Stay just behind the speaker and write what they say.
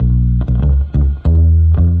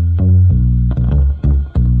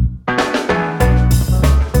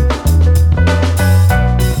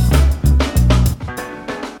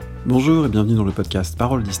le podcast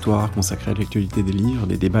Paroles d'Histoire consacré à l'actualité des livres,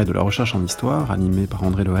 des débats et de la recherche en histoire, animé par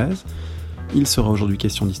André Loez. Il sera aujourd'hui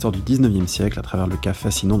question d'histoire du 19e siècle à travers le cas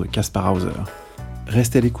fascinant de Kaspar Hauser.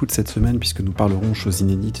 Restez à l'écoute cette semaine puisque nous parlerons, choses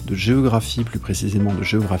inédites, de géographie, plus précisément de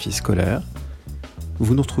géographie scolaire.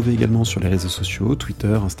 Vous nous retrouvez également sur les réseaux sociaux,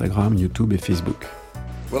 Twitter, Instagram, YouTube et Facebook.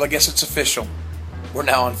 Well, I guess it's official. We're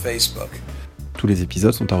now on Facebook. Tous les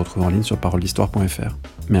épisodes sont à retrouver en ligne sur paroledhistoire.fr.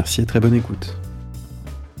 Merci et très bonne écoute.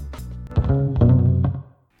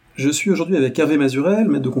 Je suis aujourd'hui avec Hervé Mazurel,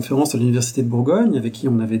 maître de conférence à l'Université de Bourgogne, avec qui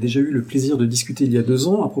on avait déjà eu le plaisir de discuter il y a 2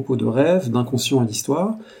 ans à propos de rêves, d'inconscient et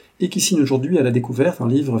d'histoire, et qui signe aujourd'hui à la découverte un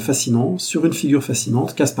livre fascinant sur une figure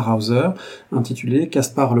fascinante, Kaspar Hauser, intitulé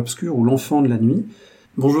Kaspar l'Obscur ou l'Enfant de la Nuit.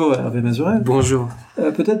 Bonjour Hervé Mazurel. Bonjour.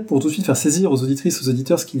 Peut-être pour tout de suite faire saisir aux auditrices, aux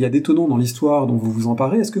auditeurs ce qu'il y a d'étonnant dans l'histoire dont vous vous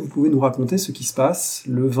emparez, est-ce que vous pouvez nous raconter ce qui se passe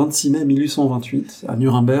le 26 mai 1828 à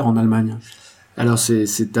Nuremberg en Allemagne ? Alors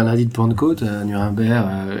c'est un lundi de Pentecôte à Nuremberg.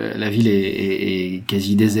 La ville est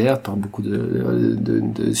quasi déserte. Beaucoup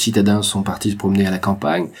de citadins sont partis se promener à la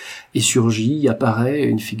campagne. Et surgit, apparaît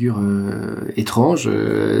une figure étrange,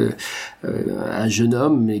 un jeune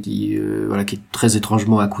homme mais qui est très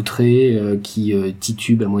étrangement accoutré, qui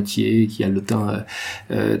titube à moitié, qui a le teint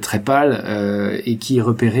très pâle et qui est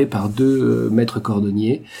repéré par 2 maîtres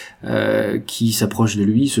cordonniers qui s'approchent de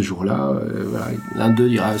lui ce jour-là. L'un d'eux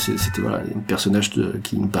dira c'était un personnage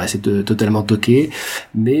qui me paraissait totalement toqué,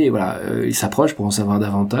 mais il s'approche pour en savoir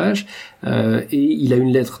davantage et il a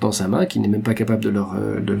une lettre dans sa main qu'il n'est même pas capable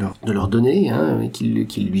de leur donner,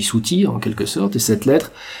 qu'il lui soutire en quelque sorte, et cette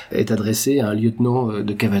lettre est adressée à un lieutenant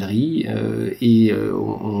de cavalerie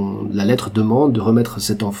la lettre demande de remettre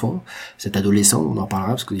cet enfant, cet adolescent, on en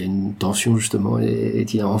parlera parce qu'il y a une tension justement,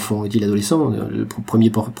 est-il un enfant, est-il adolescent? Le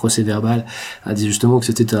premier procès verbal a dit justement que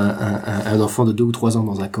c'était un enfant de 2 ou 3 ans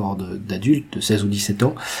dans un corps d'adulte, de 16 ou 17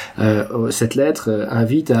 ans. Cette lettre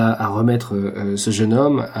invite à remettre ce jeune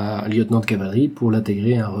homme à un lieutenant de cavalerie pour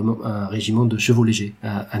l'intégrer à un régiment de chevaux légers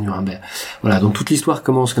à Nuremberg. Voilà, donc toute l'histoire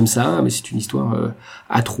commence comme ça, mais c'est une histoire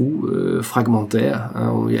à trous, fragmentaire,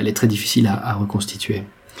 elle est très difficile à reconstituer.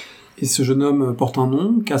 Et ce jeune homme porte un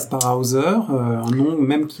nom, Kaspar Hauser, un nom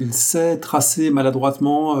même qu'il sait tracer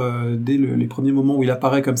maladroitement dès les premiers moments où il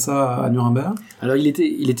apparaît comme ça à Nuremberg. Alors il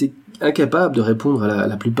était incapable de répondre à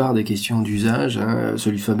la plupart des questions d'usage. Ce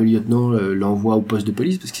fameux lieutenant l'envoie au poste de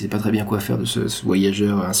police parce qu'il sait pas très bien quoi faire de ce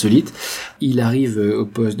voyageur insolite. Il arrive au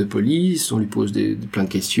poste de police, on lui pose plein de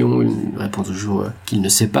questions, il répond toujours qu'il ne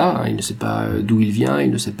sait pas. Il ne sait pas d'où il vient, il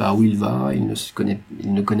ne sait pas où il va, il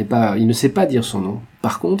ne sait pas dire son nom.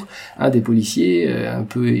 Par contre, un des policiers, un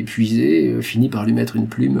peu épuisé, finit par lui mettre une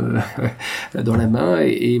plume dans la main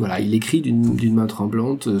et il écrit d'une main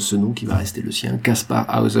tremblante ce nom qui va rester le sien, Kaspar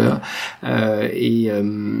Hauser,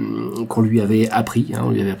 qu'on lui avait appris. On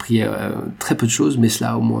lui avait appris très peu de choses, mais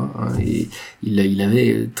cela au moins. Et il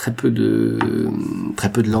avait très peu de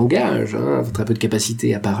langage, très peu de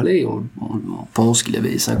capacité à parler. On pense qu'il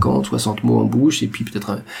avait 50, 60 mots en bouche, et puis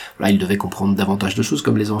peut-être il devait comprendre davantage de choses,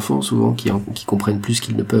 comme les enfants souvent qui comprennent plus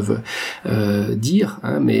qu'ils ne peuvent dire,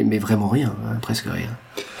 mais vraiment rien, presque rien.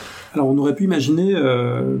 Alors on aurait pu imaginer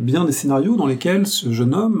bien des scénarios dans lesquels ce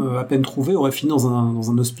jeune homme, à peine trouvé, aurait fini dans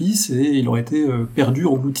un hospice et il aurait été perdu,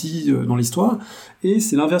 englouti dans l'histoire. Et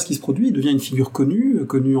c'est l'inverse qui se produit, il devient une figure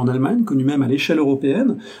connue en Allemagne, connue même à l'échelle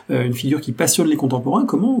européenne, une figure qui passionne les contemporains.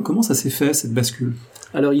 Comment ça s'est fait, cette bascule ?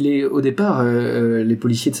 Alors au départ, les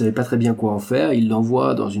policiers ne savaient pas très bien quoi en faire. Ils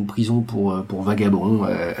l'envoient dans une prison pour vagabonds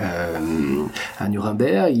à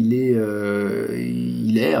Nuremberg. Il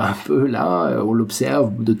est un peu là, on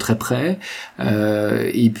l'observe de très près.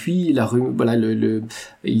 Et puis il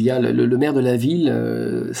y a le maire de la ville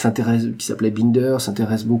qui s'appelait Binder,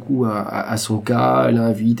 s'intéresse beaucoup à son cas,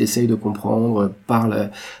 l'invite, essaye de comprendre, parle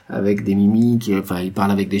avec des mimiques, il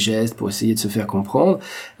parle avec des gestes pour essayer de se faire comprendre.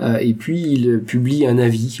 Et puis il publie un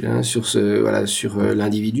avis sur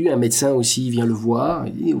l'individu. Un médecin aussi vient le voir.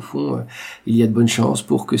 Il dit au fond, il y a de bonnes chances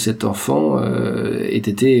pour que cet enfant ait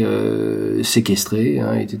été séquestré,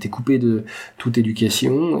 ait été coupé de toute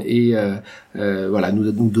éducation et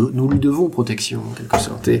nous lui devons protection en quelque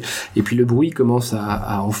sorte. Et puis le bruit commence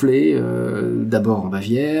à enfler, d'abord en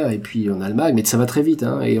Bavière et puis en Allemagne, mais ça va très vite,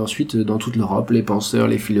 et ensuite dans toute l'Europe, les penseurs,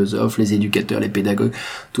 les philosophes, les éducateurs, les pédagogues,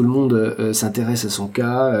 tout le monde s'intéresse à son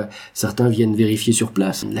cas. Certains viennent vérifier sur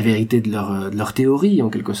place la vérité de leur théorie en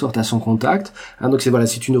quelque sorte à son contact. Donc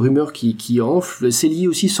c'est une rumeur qui enfle. C'est lié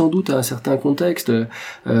aussi sans doute à un certain contexte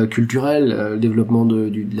culturel, le développement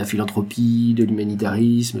de la philanthropie, de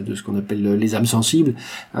l'humanitarisme, de ce qu'on appelle les âmes sensibles,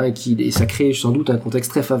 et ça crée sans doute un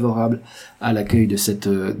contexte très favorable à l'accueil de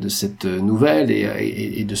cette nouvelle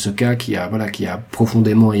et de ce cas qui a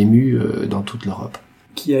profondément ému dans toute l'Europe.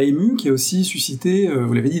 Qui a ému, qui a aussi suscité,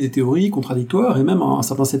 vous l'avez dit, des théories contradictoires et même un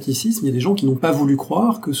certain scepticisme. Il y a des gens qui n'ont pas voulu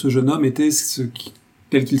croire que ce jeune homme était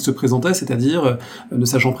tel qu'il se présentait, c'est-à-dire ne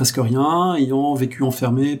sachant presque rien, ayant vécu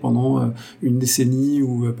enfermé pendant une décennie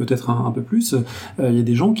ou peut-être un peu plus. Il y a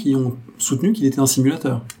des gens qui ont soutenu qu'il était un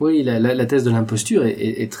simulateur. Oui, la thèse de l'imposture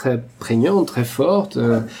est très prégnante, très forte.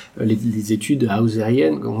 Les études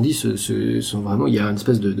hauseriennes, comme on dit, sont vraiment, il y a une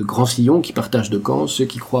espèce de grand sillon qui partage de camps, ceux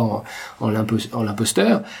qui croient en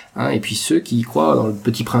l'imposteur, et puis ceux qui croient dans le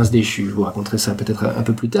petit prince déchu. Je vous raconterai ça peut-être un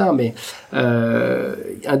peu plus tard, mais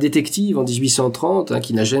un détective en 1830,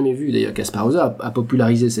 qui n'a jamais vu d'ailleurs Kaspar Hauser, a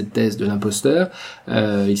popularisé cette thèse de l'imposteur.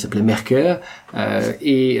 Il s'appelait Merker,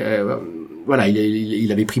 voilà,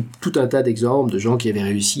 il avait pris tout un tas d'exemples de gens qui avaient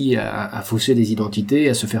réussi à fausser des identités,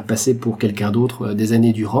 à se faire passer pour quelqu'un d'autre des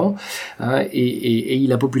années durant, et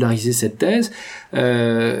il a popularisé cette thèse,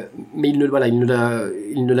 mais il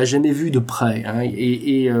ne l'a jamais vu de près,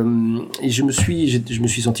 et je me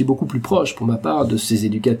suis senti beaucoup plus proche pour ma part de ces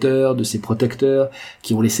éducateurs, de ces protecteurs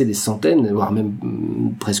qui ont laissé des centaines, voire même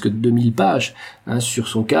presque 2000 pages sur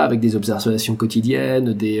son cas, avec des observations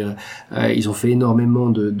quotidiennes, ils ont fait énormément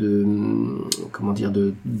de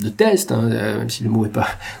tests, même si le mot est pas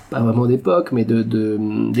vraiment d'époque, mais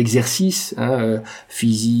d'exercices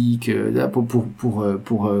physiques,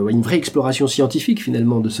 pour une vraie exploration scientifique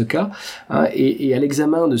finalement de ce cas, et à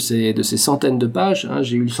l'examen de ces centaines de pages,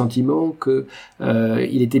 j'ai eu le sentiment que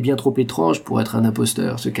il était bien trop étrange pour être un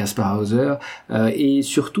imposteur, ce Kaspar Hauser, et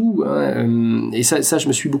surtout, et ça je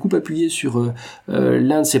me suis beaucoup appuyé sur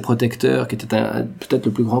l'un de ses protecteurs, qui était peut-être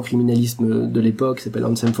le plus grand criminaliste de l'époque, qui s'appelle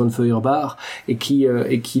Anselm von Feuerbach, et qui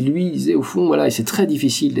lui disait au fond, voilà, c'est très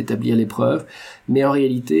difficile d'établir les preuves, mais en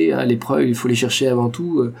réalité, les preuves, il faut les chercher avant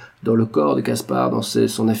tout dans le corps de Kaspar, dans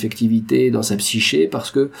son affectivité, dans sa psyché,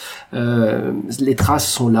 parce que les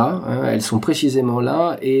traces sont là, elles sont précisément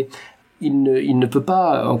là, et il ne peut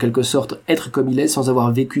pas, en quelque sorte, être comme il est sans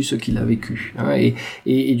avoir vécu ce qu'il a vécu.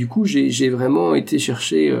 Et du coup, j'ai vraiment été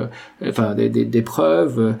chercher, des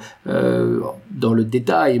preuves dans le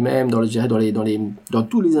détail même, dans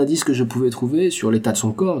tous les indices que je pouvais trouver sur l'état de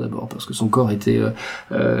son corps d'abord, parce que son corps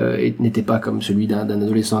n'était pas comme celui d'un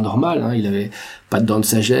adolescent normal. Il avait pas de dents de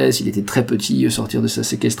sagesse, il était très petit au sortir de sa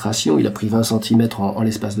séquestration, il a pris 20 cm en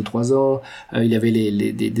l'espace de 3 ans, il avait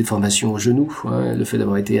des déformations au genou, le fait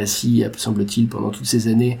d'avoir été assis, semble-t-il, pendant toutes ces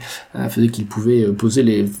années, faisait qu'il pouvait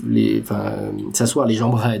poser s'asseoir les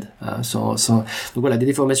jambes raides, donc voilà, des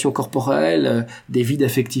déformations corporelles, des vides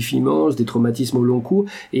affectifs immenses, des traumatismes au long cours,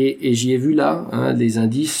 et j'y ai vu là des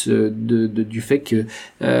indices du fait que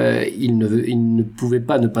il ne pouvait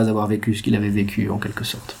pas ne pas avoir vécu ce qu'il avait vécu en quelque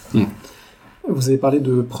sorte. Vous avez parlé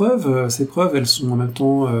de preuves. Ces preuves, elles sont en même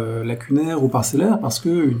temps lacunaires ou parcellaires parce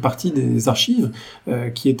que une partie des archives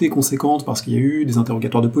qui étaient conséquentes parce qu'il y a eu des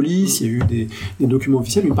interrogatoires de police, il y a eu des documents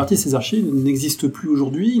officiels, une partie de ces archives n'existe plus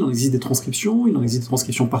aujourd'hui. Il en existe des transcriptions, il en existe des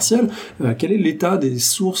transcriptions partielles. Quel est l'état des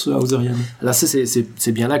sources hauseriennes ? Alors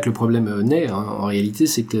c'est bien là que le problème naît. En réalité,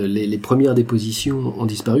 c'est que les premières dépositions ont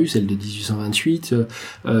disparu, celles de 1828,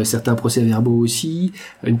 certains procès-verbaux aussi,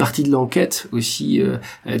 une partie de l'enquête aussi.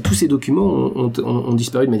 Tous ces documents ont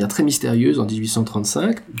disparu de manière très mystérieuse en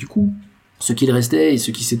 1835. Du coup, ce qu'il restait et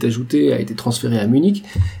ce qui s'est ajouté a été transféré à Munich,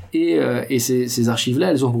 et ces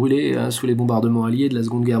archives-là, elles ont brûlé sous les bombardements alliés de la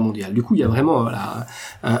Seconde Guerre mondiale. Du coup, il y a vraiment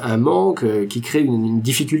un manque qui crée une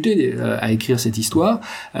difficulté à écrire cette histoire.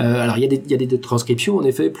 Alors, il y a des transcriptions, en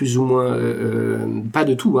effet, plus ou moins, pas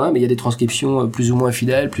de tout, mais il y a des transcriptions plus ou moins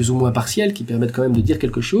fidèles, plus ou moins partielles, qui permettent quand même de dire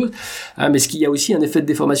quelque chose. Mais ce qu'il y a aussi un effet de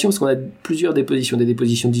déformation, parce qu'on a plusieurs dépositions, des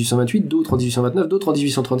dépositions de 1828, d'autres en 1829, d'autres en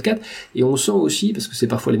 1834, et on sent aussi, parce que c'est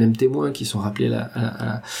parfois les mêmes témoins qui sont rappelés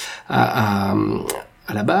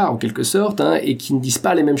à la barre en quelque sorte, et qui ne disent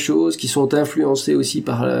pas les mêmes choses, qui sont influencés aussi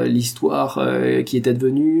par l'histoire qui est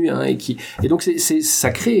advenue, et donc ça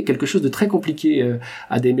crée quelque chose de très compliqué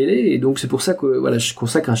à démêler, et donc c'est pour ça que voilà, je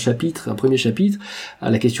consacre un premier chapitre à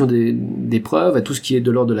la question des preuves, à tout ce qui est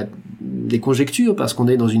de l'ordre des conjectures, parce qu'on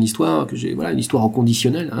est dans une histoire une histoire au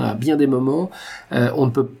conditionnel, à bien des moments on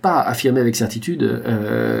ne peut pas affirmer avec certitude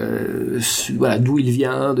d'où il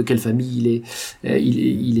vient, de quelle famille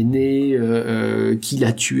il est né, qui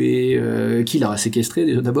l'a tué, qui l'a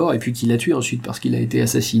séquestré d'abord, et puis qui l'a tué ensuite parce qu'il a été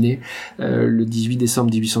assassiné le 18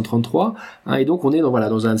 décembre 1833, et donc on est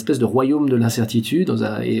dans un espèce de royaume de l'incertitude,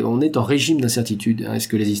 et on est en régime d'incertitude, ce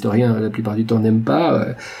que les historiens la plupart du temps n'aiment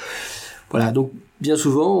pas, voilà. Donc bien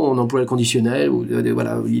souvent, on emploie le conditionnel, ou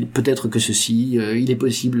voilà, peut-être que ceci, il est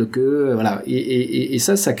possible que, voilà, et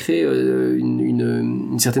ça crée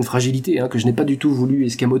une certaine fragilité que je n'ai pas du tout voulu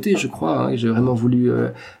escamoter, je crois. J'ai vraiment voulu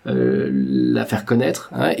la faire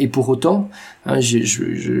connaître, et pour autant,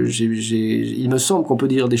 il me semble qu'on peut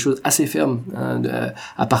dire des choses assez fermes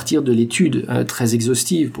à partir de l'étude très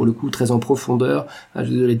exhaustive, pour le coup très en profondeur,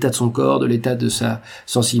 de l'état de son corps, de l'état de sa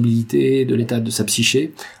sensibilité, de l'état de sa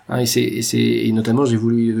psyché. Et notamment, j'ai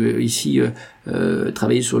voulu ici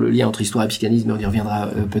travailler sur le lien entre histoire et psychanalyse, mais on y reviendra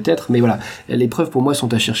peut-être. Mais voilà, les preuves pour moi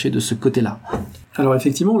sont à chercher de ce côté-là. Alors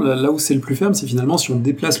effectivement, là où c'est le plus ferme, c'est finalement si on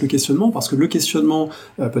déplace le questionnement, parce que le questionnement,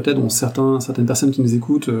 peut-être dont certaines personnes qui nous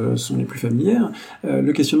écoutent sont les plus familières,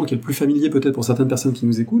 le questionnement qui est le plus familier peut-être pour certaines personnes qui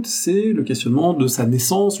nous écoutent, c'est le questionnement de sa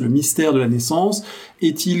naissance, le mystère de la naissance.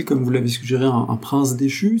 Est-il, comme vous l'avez suggéré, un prince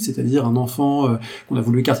déchu, c'est-à-dire un enfant qu'on a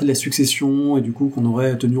voulu écarter de la succession et du coup qu'on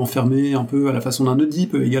aurait tenu enfermé un peu à la façon d'un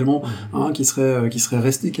Oedipe également, qui serait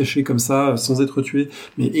resté caché comme ça, sans être tué,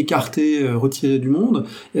 mais écarté, retiré du monde.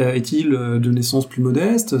 Est-il de naissance plus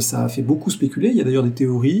modeste? Ça a fait beaucoup spéculer. Il y a d'ailleurs des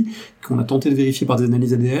théories qu'on a tenté de vérifier par des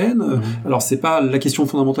analyses ADN. Alors c'est pas la question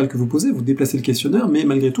fondamentale que vous posez, vous déplacez le questionnaire, mais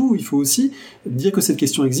malgré tout, il faut aussi dire que cette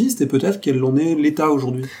question existe et peut-être qu'elle en est l'état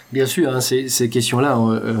aujourd'hui. Bien sûr, ces questions-là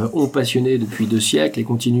ont passionné depuis 2 siècles et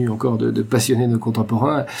continuent encore de passionner nos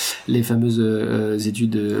contemporains. Les fameuses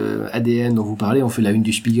études ADN dont vous parlez ont fait la une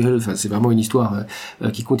du Spiegel. Enfin, c'est vraiment une histoire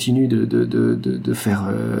qui continue de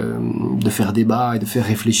faire débat et de faire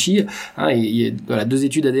réfléchir. Voilà, 2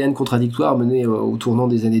 études ADN contradictoires menées au tournant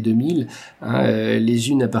des années 2000, les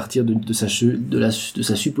unes à partir de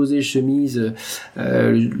sa supposée chemise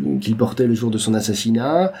qu'il portait le jour de son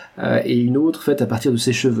assassinat, et une autre faite à partir de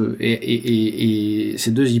ses cheveux. Et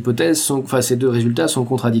ces 2 hypothèses ces 2 résultats sont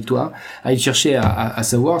contradictoires. Il cherchait à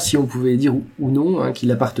savoir si on pouvait dire ou non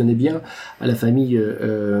qu'il appartenait bien à la famille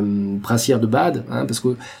princière de Bade, parce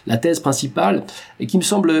que la thèse principale, et qui me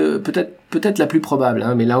semble peut-être la plus probable,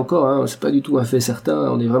 mais là encore, c'est pas du tout un fait certain,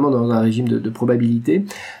 on est vraiment dans un régime de probabilité,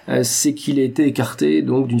 c'est qu'il a été écarté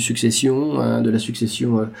donc d'une succession, de la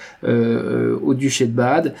succession au duché de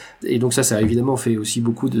Bade, et donc ça a évidemment fait aussi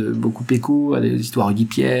beaucoup écho à des histoires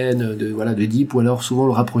oedipiennes, d'Oedipe, ou alors souvent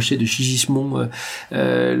le rapprocher de Sigismond,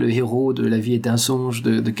 le héros de La vie est un songe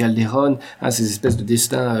de Calderon, ces espèces de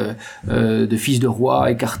destins de fils de roi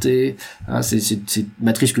écartés, c'est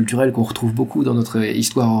matrice culturelle qu'on retrouve beaucoup dans notre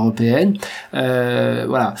histoire européenne.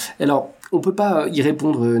 Voilà. Alors, on peut pas y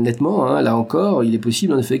répondre nettement, là encore, il est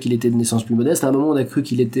possible en effet qu'il était de naissance plus modeste. À un moment, on a cru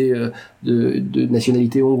qu'il était de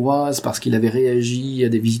nationalité hongroise parce qu'il avait réagi à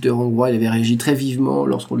des visiteurs hongrois, il avait réagi très vivement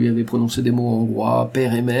lorsqu'on lui avait prononcé des mots hongrois,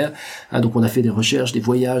 père et mère. Donc on a fait des recherches, des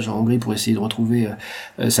voyages en Hongrie pour essayer de retrouver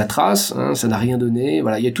sa trace, ça n'a rien donné.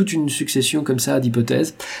 Voilà, il y a toute une succession comme ça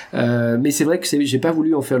d'hypothèses. Mais c'est vrai que j'ai pas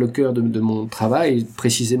voulu en faire le cœur de mon travail,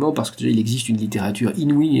 précisément parce que il existe une littérature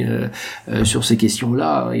inouïe sur ces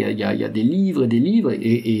questions-là. Il y a des livres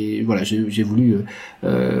et voilà, j'ai voulu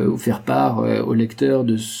vous faire part au lecteur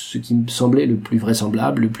de ce qui me semblait le plus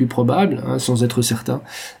vraisemblable, le plus probable, sans être certain,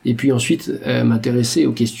 et puis ensuite m'intéresser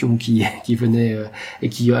aux questions qui venaient et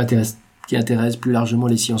qui intéressent plus largement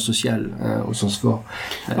les sciences sociales, au sens fort.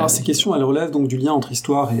 Alors ces questions, elles relèvent donc du lien entre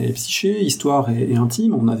histoire et psyché, histoire et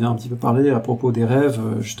intime. On avait un petit peu parlé à propos des rêves,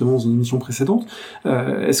 justement, dans une émission précédente.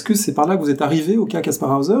 Est-ce que c'est par là que vous êtes arrivé au cas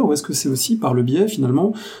Kaspar Hauser, ou est-ce que c'est aussi par le biais,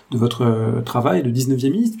 finalement, de votre travail de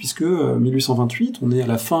 19e, puisque 1828, on est à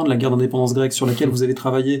la fin de la guerre d'indépendance grecque sur laquelle vous avez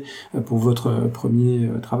travaillé pour votre premier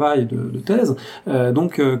travail de thèse.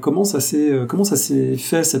 Donc comment ça s'est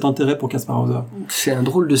fait, cet intérêt pour Kaspar Hauser? C'est un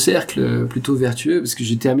drôle de cercle plutôt vertueux, parce que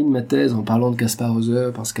je termine ma thèse en parlant de Kaspar Hauser,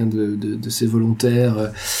 parce qu'un de ses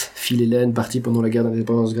volontaires, Phil Hélène, parti pendant la guerre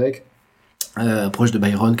d'indépendance grecque, proche de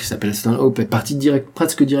Byron, qui s'appelle Stanhope, est parti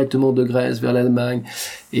presque directement de Grèce vers l'Allemagne,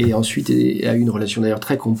 et ensuite a eu une relation d'ailleurs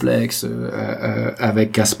très complexe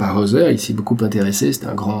avec Kaspar Hauser. Il s'est beaucoup intéressé, c'était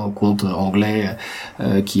un grand comte anglais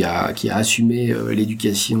qui a assumé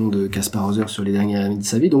l'éducation de Kaspar Hauser sur les dernières années de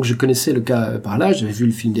sa vie. Donc je connaissais le cas par là, j'avais vu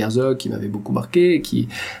le film d'Herzog qui m'avait beaucoup marqué, qui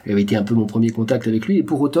avait été un peu mon premier contact avec lui, et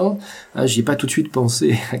pour autant, j'y ai pas tout de suite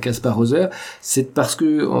pensé à Kaspar Hauser. C'est parce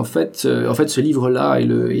que en fait ce livre-là est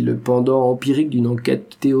le pendant empirique d'une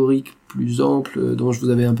enquête théorique plus ample dont je vous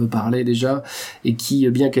avais un peu parlé déjà, et qui,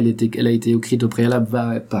 bien qu'elle a été écrite au préalable,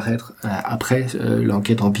 va paraître après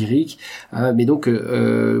l'enquête empirique, mais donc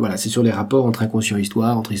voilà, c'est sur les rapports entre inconscient et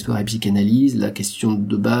histoire, entre histoire et psychanalyse, la question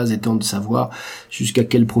de base étant de savoir jusqu'à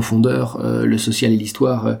quelle profondeur le social et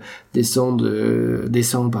l'histoire descendent,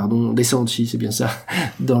 si c'est bien ça,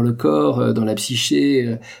 dans le corps, dans la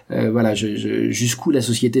psyché, voilà, jusqu'où la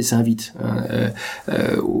société s'invite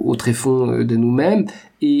au tréfonds de nous-mêmes.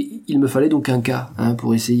 Et il me fallait donc un cas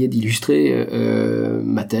pour essayer d'illustrer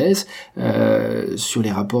ma thèse sur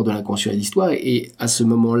les rapports de l'inconscient et de l'histoire. Et à ce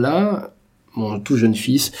moment-là, mon tout jeune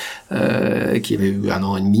fils, qui avait eu 1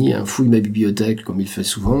 an et demi, fouille ma bibliothèque comme il fait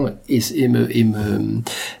souvent et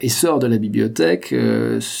sort de la bibliothèque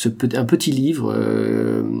un petit livre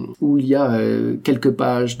où il y a quelques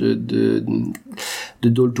pages de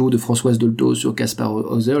Dolto, de Françoise Dolto sur Caspar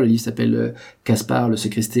Hauser. Le livre s'appelle Caspar, le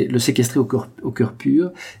séquestré au cœur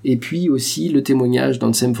pur, et puis aussi le témoignage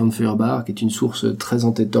d'Anselm von Feuerbach, qui est une source très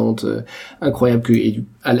entêtante, incroyable,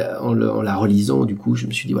 en la relisant, du coup, je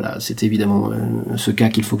me suis dit, voilà, c'est évidemment ce cas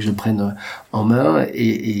qu'il faut que je prenne en main,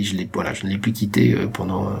 et je ne l'ai plus quitté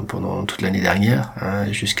pendant toute l'année dernière,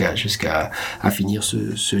 jusqu'à finir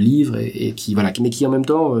ce livre, et qui mais qui en même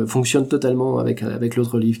temps fonctionne totalement avec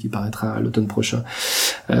l'autre livre qui paraîtra à l'automne prochain,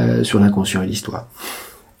 sur l'inconscient et l'histoire.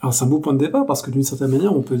 Alors c'est un beau point de départ, parce que d'une certaine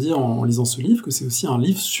manière, on peut dire en lisant ce livre que c'est aussi un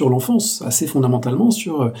livre sur l'enfance, assez fondamentalement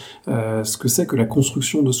sur ce que c'est que la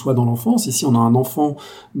construction de soi dans l'enfance. Ici, on a un enfant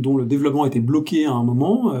dont le développement a été bloqué à un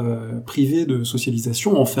moment, privé de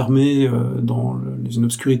socialisation, enfermé dans une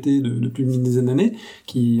obscurité de plus d'une dizaine d'années,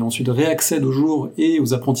 qui ensuite réaccède au jour et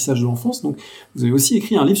aux apprentissages de l'enfance. Donc vous avez aussi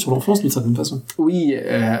écrit un livre sur l'enfance d'une certaine façon. Oui,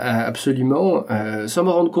 absolument, sans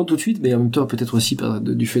m'en rendre compte tout de suite, mais en même temps peut-être aussi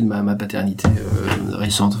du fait de ma paternité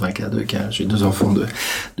récente. J'ai 2 enfants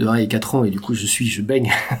de 1 et 4 ans, et du coup je baigne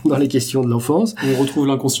dans les questions de l'enfance. On retrouve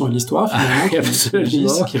l'inconscient et l'histoire,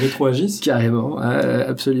 finalement, qui rétroagissent. Carrément,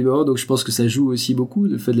 absolument. Donc je pense que ça joue aussi beaucoup,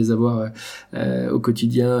 le fait de les avoir au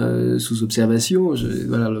quotidien sous observation.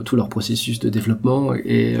 Tout leur processus de développement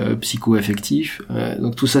et psycho-affectif.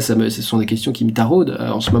 Donc tout ça, ce sont des questions qui me taraudent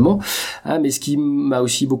en ce moment. Mais ce qui m'a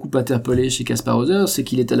aussi beaucoup interpellé chez Caspar Hauser, c'est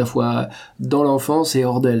qu'il est à la fois dans l'enfance et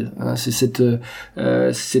hors d'elle.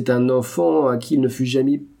 C'est un enfant à qui il ne fut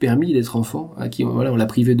jamais permis d'être enfant, à qui on l'a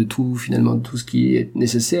privé de tout, finalement, de tout ce qui est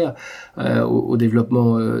nécessaire au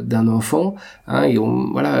développement d'un enfant. Et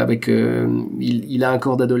il a un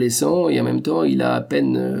corps d'adolescent, et en même temps il a à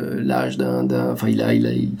peine l'âge il a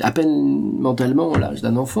à peine mentalement l'âge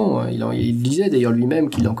d'un enfant. Il disait d'ailleurs lui-même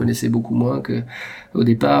qu'il en connaissait beaucoup moins au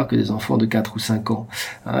départ que des enfants de 4 ou 5 ans.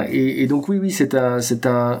 Et donc oui, c'est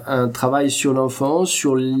un travail sur l'enfance,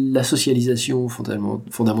 sur la socialisation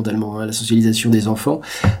fondamentalement, la socialisation des enfants.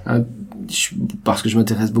 Parce que je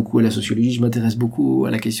m'intéresse beaucoup à la sociologie, je m'intéresse beaucoup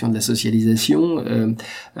à la question de la socialisation,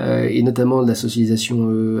 et notamment de la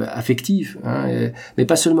socialisation affective, mais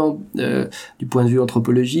pas seulement du point de vue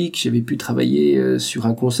anthropologique. J'avais pu travailler sur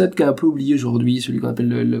un concept qui est un peu oublié aujourd'hui, celui qu'on appelle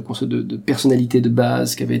le concept de personnalité de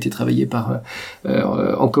base, qui avait été travaillé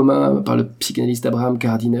en commun par le psychanalyste Abraham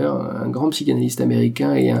Gardiner, un grand psychanalyste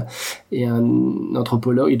américain, et un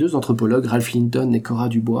anthropologue, et 2 anthropologues, Ralph Linton et Cora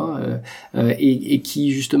Dubois, et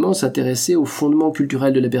qui justement s'intéressaient au fondement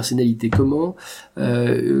culturel de la personnalité. Comment,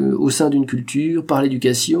 au sein d'une culture, par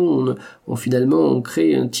l'éducation, on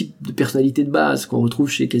crée un type de personnalité de base qu'on retrouve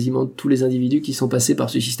chez quasiment tous les individus qui sont passés par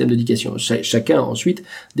ce système d'éducation. Chacun ensuite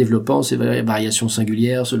développant ses variations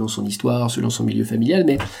singulières selon son histoire, selon son milieu familial,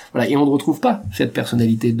 mais voilà. Et on ne retrouve pas cette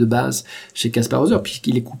personnalité de base chez Caspar Hauser,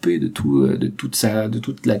 puisqu'il est coupé de toute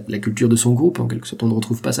la culture de son groupe, en quelque sorte. On ne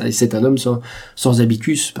retrouve pas ça. Et c'est un homme sans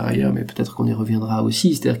habitus, par ailleurs, mais peut-être qu'on y reviendra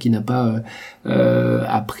aussi. C'est-à-dire qu'il n'a pas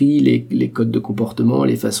appris les codes de comportement,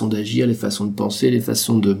 les façons d'agir, les façons de penser, les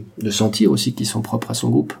façons de sentir aussi, qui sont propres à son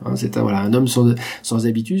groupe. C'est un homme sans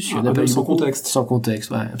habitus. Un homme sans contexte. Sans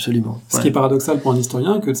contexte, ouais, absolument. Ce qui est paradoxal pour un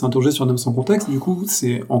historien que de s'interroger sur un homme sans contexte. Du coup,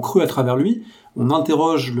 c'est en creux à travers lui. On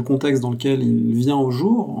interroge le contexte dans lequel il vient au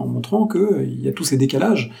jour, en montrant qu'il y a tous ces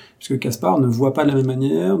décalages, puisque Caspar ne voit pas de la même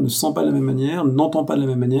manière, ne sent pas de la même manière, n'entend pas de la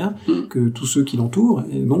même manière que tous ceux qui l'entourent,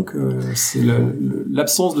 et donc c'est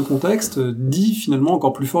l'absence de contexte dit finalement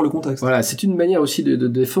encore plus fort le contexte. Voilà, c'est une manière aussi de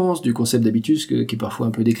défense du concept d'habitus qui est parfois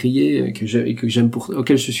un peu décrié,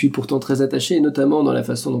 auquel je suis pourtant très attaché, et notamment dans la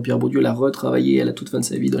façon dont Pierre Bourdieu l'a retravaillé à la toute fin de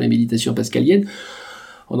sa vie dans les méditations pascaliennes,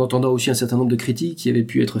 en entendant aussi un certain nombre de critiques qui avaient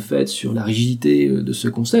pu être faites sur la rigidité de ce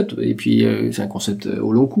concept. Et puis c'est un concept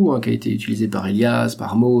au long cours, qui a été utilisé par Elias,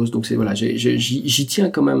 par Mauss. Donc j'y tiens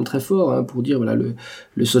quand même très fort, pour dire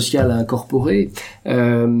le social à incorporer.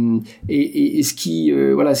 Et ce qui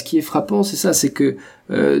est frappant, c'est ça, c'est que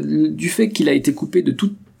du fait qu'il a été coupé de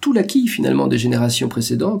toute tout l'acquis finalement des générations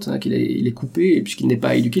précédentes, il est coupé, et puisqu'il n'est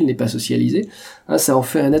pas éduqué, il n'est pas socialisé, ça en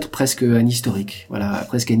fait un être presque anhistorique. Voilà,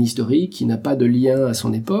 presque anhistorique, qui n'a pas de lien à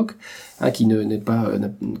son époque, il n'y a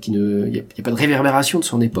pas de réverbération de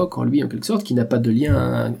son époque en lui en quelque sorte, qui n'a pas de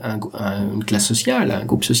lien à une classe sociale, à un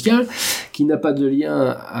groupe social, qui n'a pas de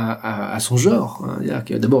lien à son genre. C'est-à-dire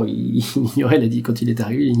que d'abord il ignorait, quand il est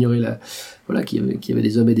arrivé, il ignorait qu'il y avait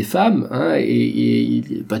des hommes et des femmes, et il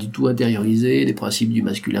n'est pas du tout intériorisé des principes du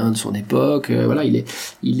masculin de son époque.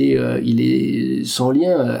 Il est sans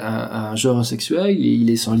lien à un genre sexuel,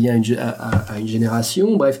 il est sans lien à une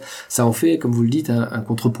génération. Bref, ça en fait, comme vous le dites, un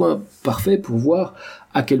contrepoint parfait pour voir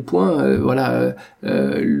à quel point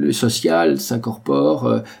le social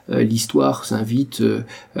s'incorpore, l'histoire s'invite,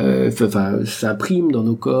 s'imprime dans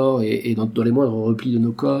nos corps et dans les moindres replis de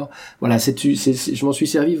nos corps. Voilà, je m'en suis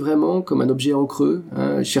servi vraiment comme un objet en creux,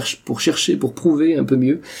 pour prouver un peu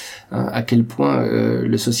mieux à quel point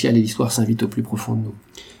le social et l'histoire s'invitent au plus profond de nous.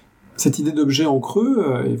 Cette idée d'objet en creux,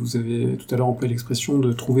 et vous avez tout à l'heure employé l'expression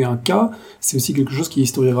de trouver un cas, c'est aussi quelque chose qui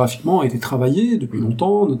historiographiquement a été travaillé depuis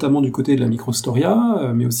longtemps, notamment du côté de la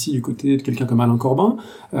microhistoria, mais aussi du côté de quelqu'un comme Alain Corbin.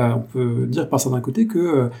 On peut dire par certains côtés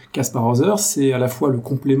que Kaspar Hauser, c'est à la fois le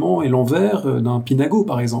complément et l'envers d'un Pinago,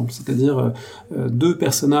 par exemple, c'est-à-dire deux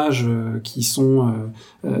personnages qui sont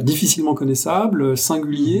difficilement connaissables,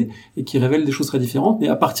 singuliers, et qui révèlent des choses très différentes, mais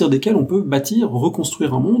à partir desquelles on peut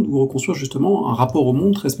reconstruire un monde, ou reconstruire justement un rapport au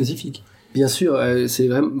monde très spécifique. Bien sûr, c'est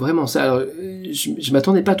vraiment ça. Alors, je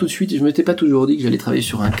m'attendais pas tout de suite, je m'étais pas toujours dit que j'allais travailler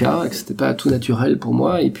sur un cas, que c'était pas tout naturel pour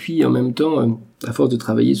moi, et puis en même temps, à force de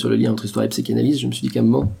travailler sur le lien entre histoire et psychanalyse, je me suis dit qu'à un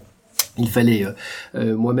moment, il fallait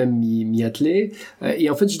moi-même m'y atteler. Et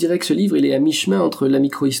en fait, je dirais que ce livre, il est à mi-chemin entre la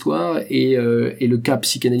micro-histoire et le cas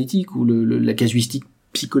psychanalytique, ou la casuistique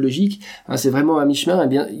psychologique. C'est vraiment à mi-chemin.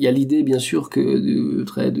 Il y a l'idée, bien sûr, qui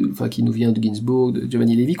nous vient de Ginsburg, de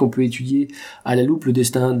Giovanni Levi, qu'on peut étudier à la loupe le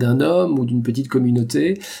destin d'un homme ou d'une petite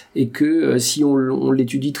communauté, et que si on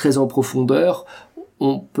l'étudie très en profondeur,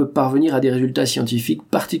 on peut parvenir à des résultats scientifiques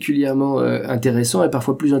particulièrement intéressants, et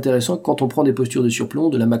parfois plus intéressants quand on prend des postures de surplomb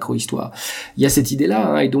de la macro-histoire. Il y a cette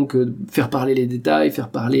idée-là, et donc faire parler les détails, faire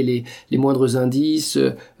parler les moindres indices,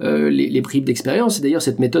 les bribes d'expérience. Et d'ailleurs,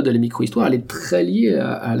 cette méthode de la micro-histoire, elle est très liée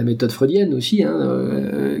à la méthode freudienne aussi.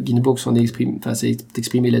 Ginsburg s'est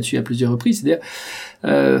exprimé là-dessus à plusieurs reprises. C'est-à-dire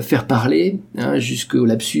faire parler jusqu'au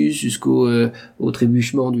lapsus, jusqu'au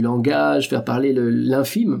trébuchement du langage, faire parler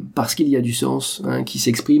l'infime parce qu'il y a du sens qui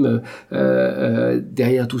s'exprime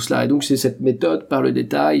derrière tout cela. Et donc c'est cette méthode par le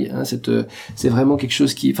détail, c'est vraiment quelque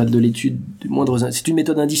chose de l'étude du moindre. C'est une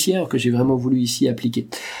méthode indiciaire que j'ai vraiment voulu ici appliquer.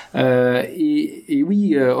 Et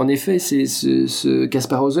oui, en effet, c'est ce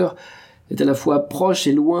Kaspar Hauser est à la fois proche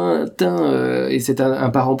et lointain, et c'est un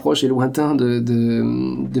parent proche et lointain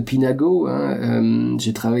de Pinago.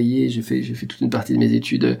 J'ai fait toute une partie de mes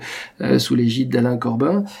études sous l'égide d'Alain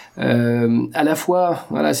Corbin. À la fois,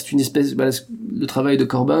 c'est une espèce, le travail de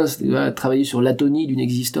Corbin, c'est travailler sur l'atonie d'une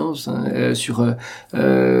existence, sur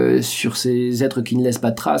ces êtres qui ne laissent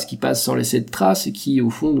pas de traces, qui passent sans laisser de traces, et qui,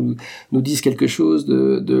 au fond, nous disent quelque chose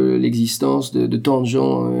de l'existence de tant de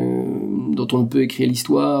gens dont on ne peut écrire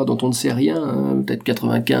l'histoire, dont on ne sait rien. Peut-être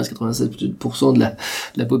 95-96% de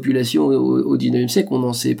la population au 19e siècle, on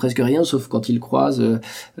n'en sait presque rien, sauf quand ils croisent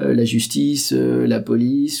la justice, la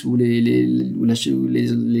police ou les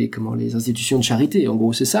institutions de charité. En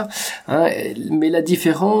gros, c'est ça. Mais la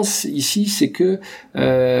différence ici, c'est que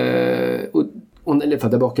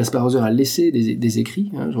d'abord, Kaspar Hauser a laissé des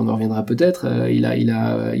écrits, j'en en reviendra peut-être. Il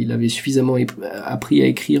avait suffisamment appris à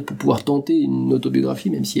écrire pour pouvoir tenter une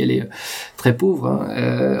autobiographie, même si elle est très pauvre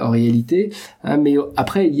en réalité. Mais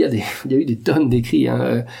après, il y a eu des tonnes d'écrits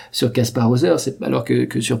sur Kaspar Hauser, alors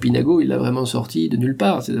que sur Pinago, il l'a vraiment sorti de nulle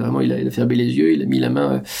part. C'est vraiment, il a fermé les yeux, il a mis la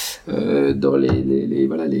main dans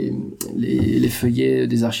les feuillets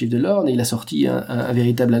des archives de l'Orne, et il a sorti un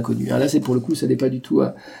véritable inconnu. Là, c'est pour le coup, ça n'est pas du tout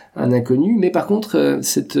un inconnu, mais par contre,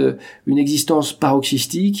 c'est une existence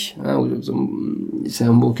paroxystique, c'est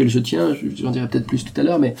un mot auquel je tiens, j'en dirai peut-être plus tout à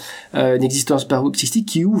l'heure, mais une existence paroxystique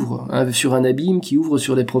qui ouvre sur un abîme, qui ouvre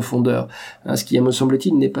sur des profondeurs, ce qui, me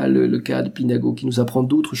semble-t-il, n'est pas le cas de Pinago, qui nous apprend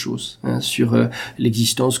d'autres choses sur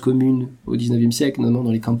l'existence commune au XIXe siècle, notamment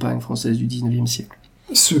dans les campagnes françaises du XIXe siècle.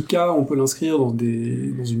 Ce cas, on peut l'inscrire dans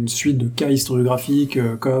une suite de cas historiographiques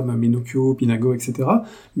comme Menocchio, Pinago, etc.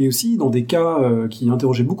 Mais aussi dans des cas qui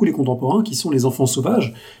interrogeaient beaucoup les contemporains, qui sont les enfants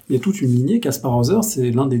sauvages. Il y a toute une lignée. Kaspar Hauser,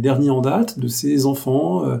 c'est l'un des derniers en date de ces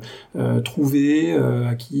enfants trouvés,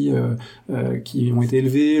 qui ont été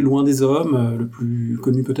élevés loin des hommes. Le plus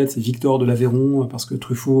connu peut-être, c'est Victor de l'Aveyron, parce que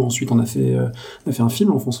Truffaut ensuite en a fait un film,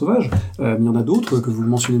 L'Enfant sauvage. Mais il y en a d'autres que vous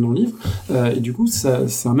mentionnez dans le livre. Et du coup,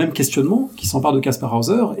 c'est un même questionnement qui s'empare de Kaspar Hauser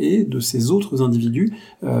et de ces autres individus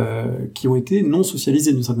qui ont été non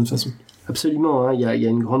socialisés d'une certaine façon. Absolument, hein, il y a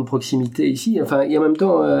une grande proximité ici. Enfin, il y a en même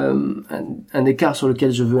temps un écart sur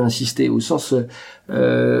lequel je veux insister, au sens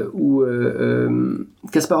où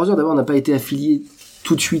Kaspar Hauser, d'abord, n'a pas été affilié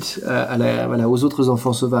tout de suite aux autres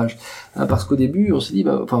enfants sauvages, hein, parce qu'au début on s'est dit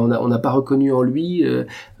on n'a pas reconnu en lui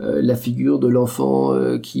la figure de l'enfant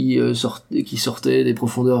qui sortait des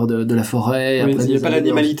profondeurs de la forêt. Oui, il n'y a pas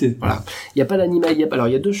l'animalité. Voilà, il y a pas l'animal. Alors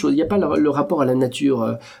il y a deux choses. Il y a pas le rapport à la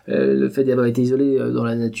nature, le fait d'avoir été isolé dans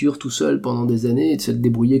la nature tout seul pendant des années et de se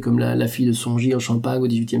débrouiller comme la fille de Songy en Champagne au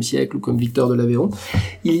XVIIIe siècle ou comme Victor de l'Aveyron.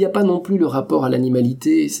 Il n'y a pas non plus le rapport à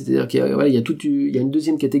l'animalité, c'est-à-dire qu'il y a une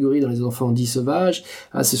deuxième catégorie dans les enfants dits sauvages.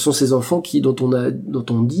 Ah, ce sont ces enfants dont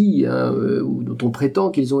on dit ou dont on prétend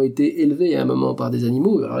qu'ils ont été élevés à un moment par des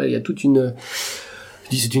animaux. Alors là, il y a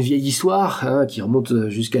c'est une vieille histoire qui remonte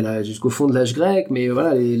jusqu'au fond de l'âge grec, mais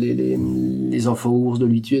voilà, les enfants ours de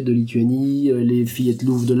Lituanie, les fillettes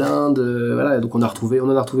louves de l'Inde, voilà, donc on en a retrouvé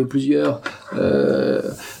plusieurs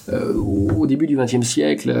au début du XXe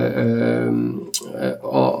siècle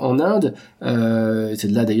en Inde. C'est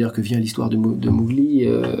de là d'ailleurs que vient l'histoire de Mowgli,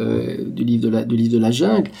 du livre de la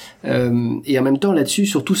jungle. Et en même temps là-dessus,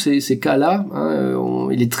 sur tous ces cas-là,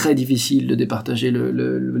 il est très difficile de départager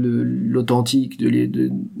l'authentique de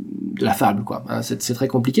la fable, quoi. C'est très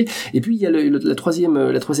compliqué. Et puis il y a la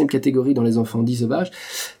troisième catégorie dans les enfants dits sauvages,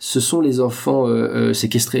 ce sont les enfants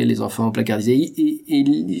séquestrés, les enfants placardisés. Et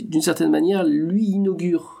d'une certaine manière, lui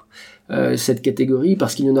inaugure cette catégorie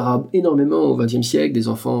parce qu'il y en aura énormément au XXe siècle, des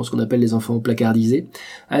enfants, ce qu'on appelle les enfants placardisés.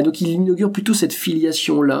 Donc il inaugure plutôt cette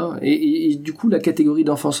filiation-là. Et du coup, la catégorie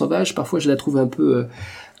d'enfants sauvages, parfois je la trouve un peu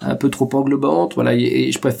trop englobante, voilà,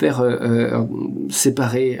 et je préfère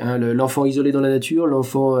séparer l'enfant isolé dans la nature,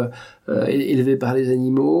 l'enfant élevé par les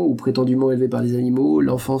animaux ou prétendument élevé par les animaux,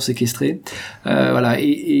 l'enfant séquestré, voilà.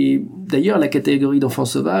 Et d'ailleurs la catégorie d'enfants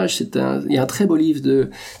sauvages, il y a un très beau livre de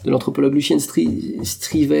l'anthropologue Lucien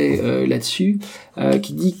Strivet là-dessus,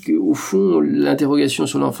 qui dit qu'au fond l'interrogation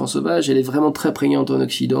sur l'enfant sauvage, elle est vraiment très prégnante en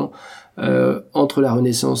Occident. Entre la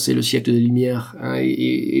Renaissance et le siècle des Lumières,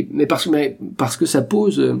 mais parce que ça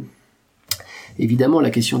pose évidemment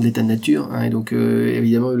la question de l'état de nature, et donc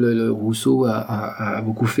évidemment le Rousseau a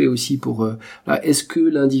beaucoup fait aussi pour est-ce que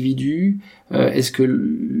l'individu est-ce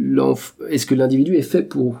que l'individu est fait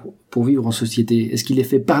pour vivre en société, est-ce qu'il est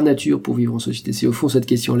fait par nature pour vivre en société? C'est au fond cette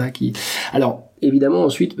question-là qui... Alors évidemment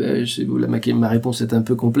ensuite ma réponse est un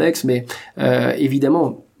peu complexe, mais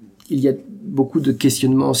évidemment il y a beaucoup de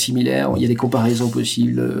questionnements similaires, il y a des comparaisons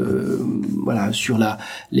possibles, voilà, sur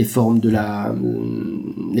les formes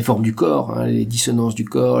du corps, les dissonances du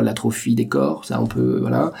corps, l'atrophie des corps, ça on peut,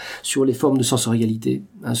 voilà, sur les formes de sensorialité.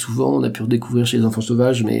 Souvent, on a pu redécouvrir chez les enfants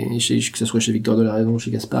sauvages, mais que ce soit chez Victor de l'Aveyron,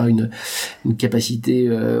 chez Kaspar, une capacité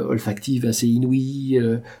olfactive assez inouïe,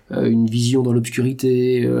 une vision dans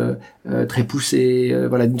l'obscurité très poussée,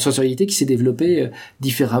 voilà, une sensorialité qui s'est développée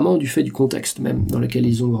différemment du fait du contexte même dans lequel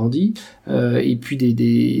ils ont grandi. Et puis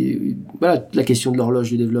voilà, la question de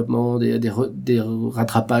l'horloge du développement, des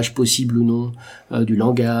rattrapages possibles ou non, du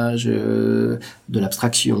langage, de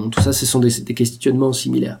l'abstraction, tout ça, ce sont des questionnements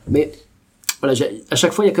similaires. Mais voilà, à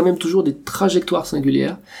chaque fois, il y a quand même toujours des trajectoires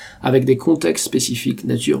singulières avec des contextes spécifiques,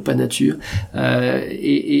 nature, pas nature.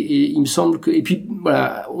 Et il me semble que, et puis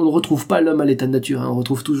voilà, on ne retrouve pas l'homme à l'état de nature, on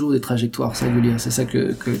retrouve toujours des trajectoires singulières. C'est ça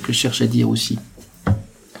que je cherche à dire aussi.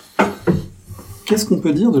 Qu'est-ce qu'on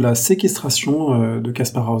peut dire de la séquestration de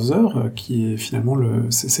Kaspar Hauser, qui est finalement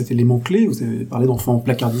cet élément clé? Vous avez parlé d'enfants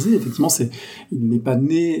placardisés. Effectivement, il n'est pas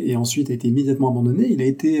né et ensuite a été immédiatement abandonné. Il a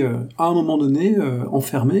été à un moment donné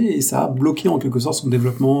enfermé et ça a bloqué en quelque sorte son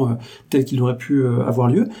développement tel qu'il aurait pu avoir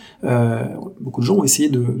lieu. Beaucoup de gens ont essayé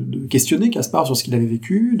de questionner Kaspar sur ce qu'il avait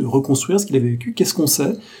vécu, de reconstruire ce qu'il avait vécu. Qu'est-ce qu'on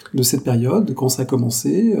sait de cette période, de quand ça a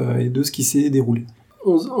commencé et de ce qui s'est déroulé?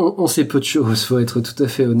 On sait peu de choses, faut être tout à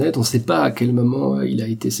fait honnête. On ne sait pas à quel moment il a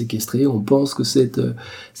été séquestré. On pense que c'est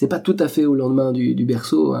pas tout à fait au lendemain du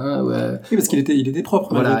berceau. Hein, oui, parce qu'il était propre.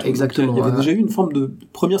 Voilà, exactement. Il y avait déjà eu une forme de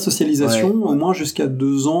première socialisation, ouais. Au moins jusqu'à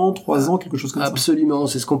 2 ans, 3 ans, quelque chose comme Absolument,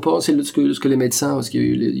 c'est ce qu'on pense, c'est ce que les médecins, parce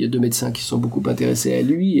qu'il y a 2 médecins qui se sont beaucoup intéressés à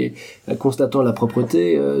lui et constatant la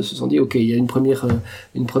propreté, se sont dit ok, il y a une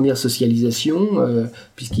première socialisation,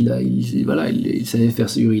 puisqu'il savait faire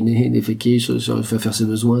uriner, déféquer, faire ses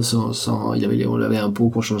besoins sans on avait un pot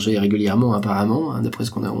qu'on changeait régulièrement apparemment, hein, d'après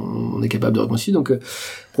ce on est capable de reconstituer, donc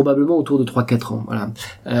probablement autour de 3-4 ans, voilà.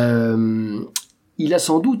 Il a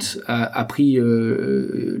sans doute appris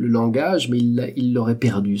le langage, mais il l'aurait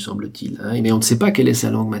perdu, semble-t-il. Hein. Mais on ne sait pas quelle est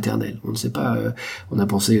sa langue maternelle. On ne sait pas. On a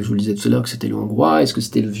pensé, je vous le disais tout à l'heure, que c'était le hongrois. Est-ce que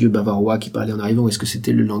c'était le vieux bavarois qui parlait en arrivant? Est-ce que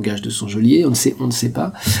c'était le langage de son geôlier? On ne sait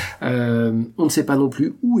pas. On ne sait pas non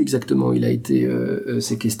plus où exactement il a été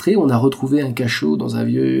séquestré. On a retrouvé un cachot dans un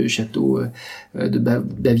vieux château de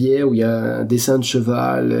Bavière où il y a un dessin de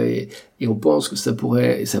cheval et on pense que ça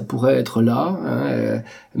pourrait être là, hein,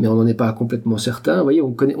 mais on n'en est pas complètement certain. Vous voyez,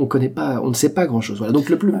 on ne sait pas grand-chose. Voilà.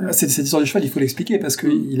 Donc cette histoire du cheval, il faut l'expliquer parce que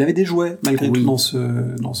il avait des jouets malgré tout dans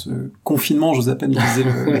ce confinement. J'ose à peine utiliser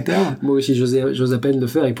le terme. Moi aussi, j'ose à peine le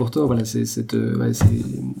faire et pourtant, voilà, c'est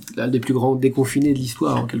l'un des plus grands déconfinés de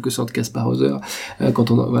l'histoire en quelque sorte, Kaspar Hauser. Quand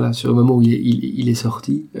sur le moment où il est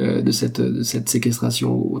sorti de cette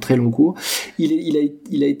séquestration au très long cours,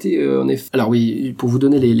 il a été en effet. Alors oui, pour vous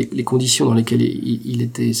donner les conditions dans lesquelles il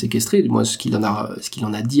était séquestré, moi ce qu'il en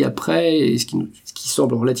a dit après et ce qui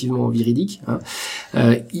semble relativement véridique, hein,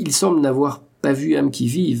 il semble n'avoir pas vu âme qui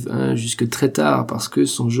vive, hein, jusque très tard, parce que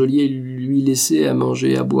son geôlier lui laissait à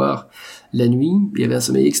manger et à boire la nuit. Il y avait un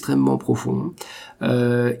sommeil extrêmement profond.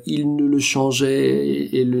 Il ne le changeait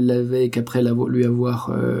et le lavait qu'après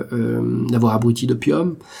l'avoir abruti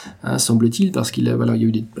d'opium, hein, semble-t-il, parce qu'il il y a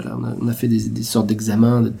eu on a fait des sortes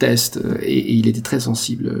d'examens, de tests, et il était très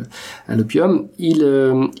sensible à l'opium. Il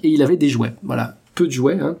avait des jouets, voilà, peu de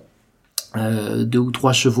jouets, hein, 2 ou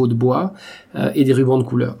 3 chevaux de bois et des rubans de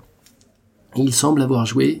couleur. Et il semble avoir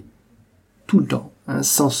joué tout le temps, hein,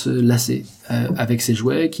 sans se lasser, avec ses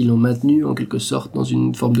jouets, qui l'ont maintenu en quelque sorte dans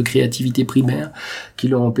une forme de créativité primaire, qui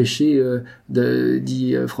l'ont empêché,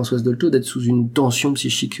 dit Françoise Dolto, d'être sous une tension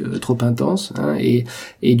psychique trop intense, hein,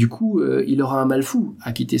 et du coup, il aura un mal fou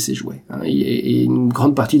à quitter ses jouets. Hein, et une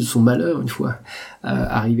grande partie de son malheur, une fois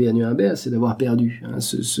arrivé à Nuremberg, c'est d'avoir perdu, hein,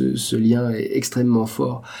 ce lien extrêmement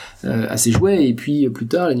fort à ses jouets. Et puis plus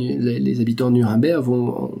tard, les habitants de Nuremberg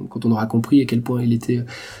vont, quand on aura compris à quel point il était,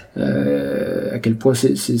 à quel point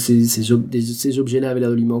ces objets-là avaient l'air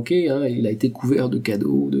de lui manquer, hein, il a été couvert de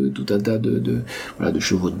cadeaux, de tout un tas de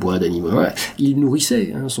chevaux de bois, d'animaux. Voilà. Il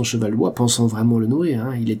nourrissait, hein, son cheval de bois, pensant vraiment le nourrir.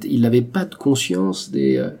 Hein. Il n'avait pas de conscience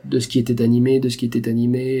de ce qui était animé, de ce qui était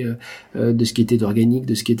animé, de ce qui était organique,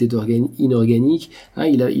 de ce qui était inorganique. Hein,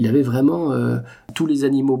 il avait vraiment tous les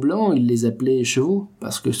animaux blancs, il les appelait chevaux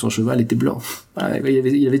parce que son cheval était blanc. Voilà,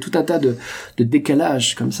 il avait tout un tas de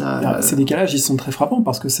décalages comme ça. Alors, ces décalages, ils sont très frappants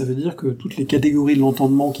parce que ça veut dire que toutes les catégories de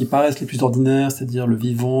l'entendement qui paraissent les plus ordinaires, c'est-à-dire le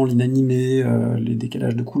vivant, l'inanimé, les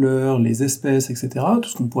décalages de couleurs, les espèces, etc., tout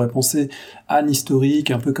ce qu'on pourrait penser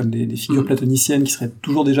historique, un peu comme des figures platoniciennes qui seraient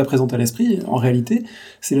toujours déjà présentes à l'esprit, en réalité,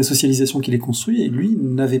 c'est la socialisation qui les construit, et lui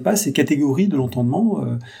n'avait pas ces catégories de l'entendement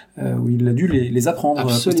où il a dû les apprendre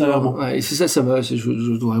postérieurement. Ouais, et c'est ça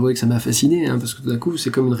je dois avouer que ça m'a fasciné, hein, parce que tout d'un coup, c'est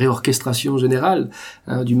comme une réorchestration générale,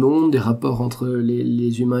 hein, du monde, des rapports entre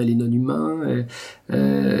les humains et les non-humains,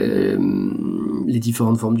 les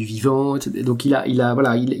différentes formes du vivant, etc. Donc il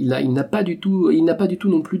n'a pas du tout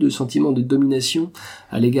non plus de sentiment de domination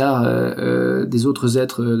à l'égard des autres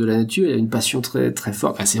êtres de la nature. Il a une passion très très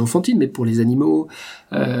forte, assez enfantine, mais pour les animaux,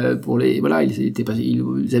 il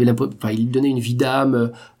donnait une vie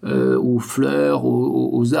d'âme aux fleurs,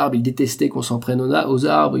 aux arbres. Il détestait qu'on s'en prenne aux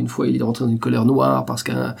arbres. Une fois, il est rentré dans une colère noire parce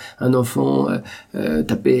qu'un enfant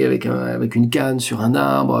tapait avec une canne sur un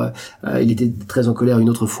arbre. Il était très en colère une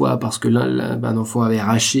autre fois parce que un enfant avait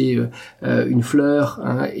arraché une fleur,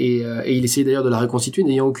 hein, et il essayait d'ailleurs de la reconstituer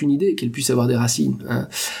n'ayant aucune idée qu'elle puisse avoir des racines, hein.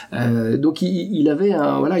 Donc il avait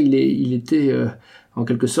il était en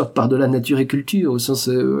quelque sorte par-delà nature et culture, au sens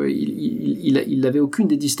il n'avait aucune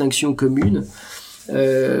des distinctions communes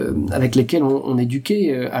avec lesquelles on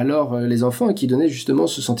éduquait alors les enfants, et qui donnaient justement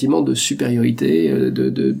ce sentiment de supériorité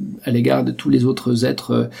à l'égard de tous les autres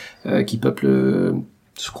êtres qui peuplent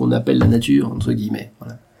ce qu'on appelle la nature, entre guillemets.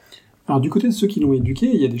 Voilà. Alors du côté de ceux qui l'ont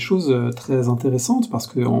éduqué, il y a des choses très intéressantes parce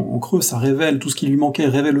que en creux, ça révèle tout ce qui lui manquait,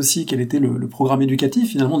 révèle aussi quel était le programme éducatif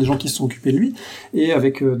finalement des gens qui se sont occupés de lui. Et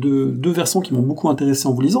avec deux versants qui m'ont beaucoup intéressé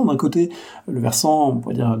en vous lisant. D'un côté, le versant, on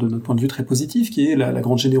pourrait dire de notre point de vue très positif, qui est la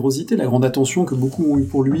grande générosité, la grande attention que beaucoup ont eu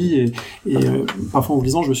pour lui. Et parfois en vous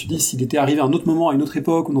lisant, je me suis dit s'il était arrivé à un autre moment, à une autre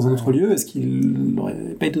époque ou dans un autre lieu, est-ce qu'il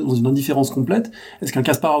n'aurait pas été dans une indifférence complète? Est-ce qu'un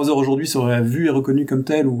Kaspar Hauser aujourd'hui serait vu et reconnu comme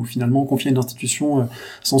tel ou finalement confié à une institution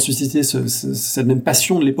sans susciter cette même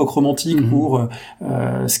passion de l'époque romantique pour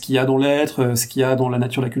ce qu'il y a dans l'être, ce qu'il y a dans la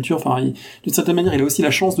nature, la culture. Enfin, d'une certaine manière, il a aussi la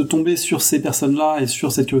chance de tomber sur ces personnes-là et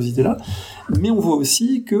sur cette curiosité-là. Mais on voit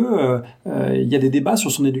aussi que il y a des débats sur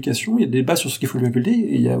son éducation, il y a des débats sur ce qu'il faut lui inculquer,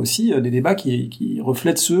 et il y a aussi des débats qui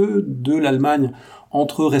reflètent ceux de l'Allemagne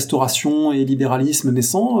entre restauration et libéralisme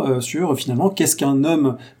naissant sur finalement qu'est-ce qu'un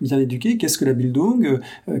homme bien éduqué, qu'est-ce que la Bildung,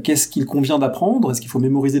 qu'est-ce qu'il convient d'apprendre, est-ce qu'il faut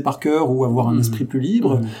mémoriser par cœur ou avoir un esprit plus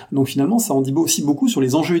libre. Donc finalement ça en dit aussi beaucoup sur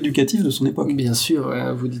les enjeux éducatifs de son époque. Bien sûr,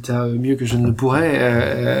 vous dites mieux que je ne le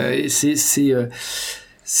pourrais.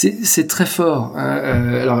 C'est très fort.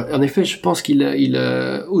 Alors en effet, je pense qu'il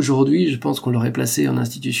aujourd'hui, je pense qu'on l'aurait placé en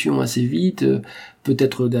institution assez vite,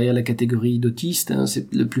 peut-être derrière la catégorie d'autiste,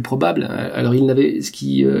 c'est le plus probable. Alors il n'avait ce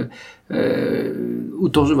qui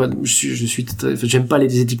autant j'aime pas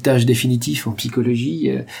les étiquetages définitifs en psychologie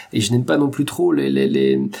et je n'aime pas non plus trop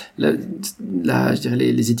les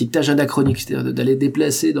étiquetages anachroniques, c'est-à-dire d'aller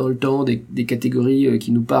déplacer dans le temps des catégories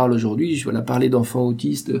qui nous parlent aujourd'hui. Voilà, parler d'enfants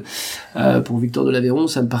autistes pour Victor de l'Aveyron,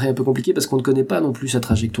 ça me paraît un peu compliqué parce qu'on ne connaît pas non plus sa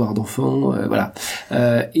trajectoire d'enfant. Voilà.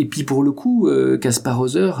 Et puis pour le coup, Kaspar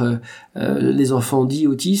Hauser, les enfants dits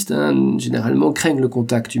autistes, généralement craignent le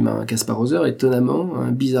contact humain. Kaspar Hauser, étonnamment,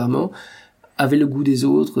 bizarrement, avait le goût des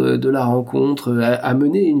autres, de la rencontre, a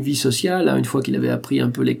mené une vie sociale, une fois qu'il avait appris un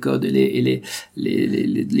peu les codes et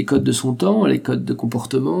les codes de son temps, les codes de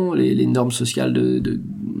comportement, les normes sociales de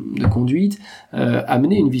conduite, a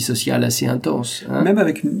mené une vie sociale assez intense. Même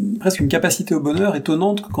avec presque une capacité au bonheur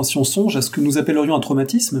étonnante quand si on songe à ce que nous appellerions un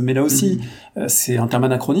traumatisme, mais là aussi c'est un terme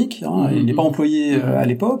anachronique, il n'est pas employé à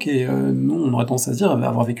l'époque et nous on aurait tendance à se dire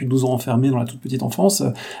avoir vécu 12 ans enfermé dans la toute petite enfance,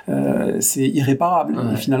 c'est irréparable.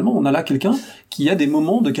 Et finalement on a là quelqu'un qui a des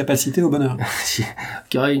moments de capacité au bonheur.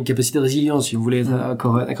 Qui aurait une capacité de résilience, si vous voulez.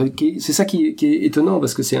 C'est ça qui est étonnant,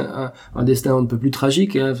 parce que c'est un destin un peu plus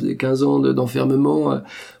tragique, 15 ans d'enfermement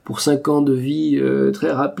pour 5 ans de vie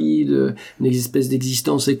très rapide, une espèce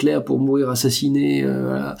d'existence éclair pour mourir assassiné.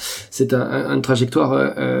 Voilà. C'est une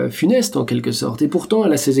trajectoire funeste en quelque sorte. Et pourtant,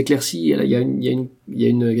 elle a ses éclaircies. Il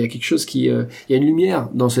y a quelque chose il y a une lumière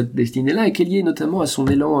dans cette destinée-là, et qui est liée notamment à son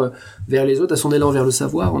élan vers les autres, à son élan vers le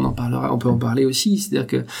savoir. On peut en parler aussi. C'est-à-dire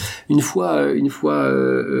que une fois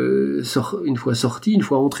sorti, une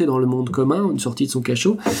fois entré dans le monde commun, une sortie de son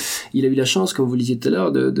cachot, il a eu la chance, comme vous le disiez tout à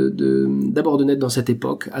l'heure, d'abord de naître dans cette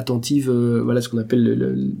époque attentive, voilà ce qu'on appelle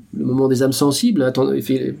le moment des âmes sensibles,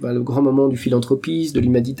 le grand moment du philanthropisme, de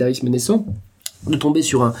l'humanitarisme naissant, de tomber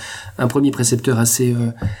sur un premier précepteur assez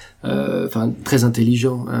très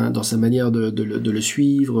intelligent dans sa manière de le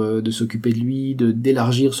suivre, de s'occuper de lui,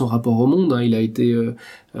 d'élargir son rapport au monde. Il a été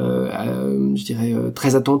je dirais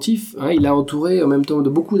très attentif. Il a entouré en même temps de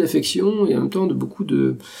beaucoup d'affection et en même temps de beaucoup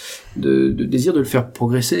de désir de le faire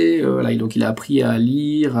progresser. Donc il a appris à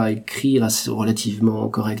lire, à écrire relativement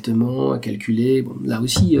correctement, à calculer. Bon, là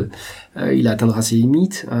aussi, il atteindra ses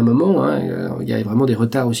limites à un moment. Il y a vraiment des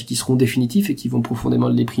retards aussi qui seront définitifs et qui vont profondément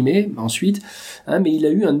le déprimer ensuite. Mais il a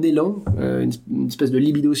eu un élan, une espèce de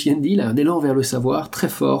libido siendi, un élan vers le savoir très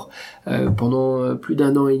fort pendant plus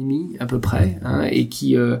d'1 an et demi à peu près, et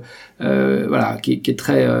qui est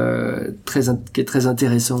très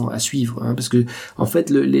intéressant à suivre, parce que en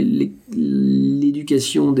fait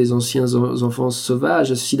l'éducation des anciens enfants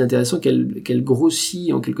sauvages a ceci d'intéressant qu'elle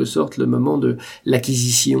grossit en quelque sorte le moment de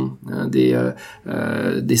l'acquisition des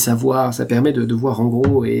savoirs. Ça permet de voir en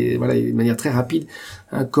gros et voilà de manière très rapide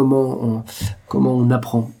comment on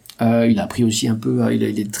apprend. Il a appris aussi un peu, il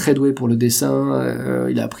est très doué pour le dessin,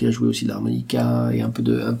 il a appris à jouer aussi de l'harmonica et un peu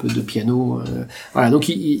de piano. Voilà, donc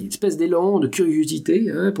une espèce d'élan, de curiosité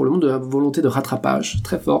pour le monde, de la volonté de rattrapage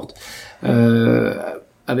très forte,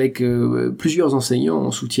 avec plusieurs enseignants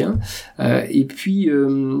en soutien, et puis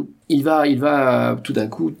il va tout d'un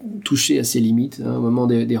coup toucher à ses limites, au moment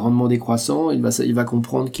des rendements décroissants. Il va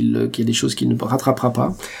comprendre qu'il y a des choses qu'il ne rattrapera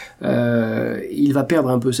pas. Il va perdre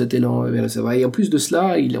un peu cet élan vers le savoir. Et en plus de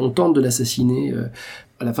cela, on tente de l'assassiner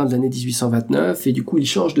à la fin de l'année 1829, et du coup il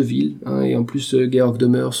change de ville. Et en plus, Georg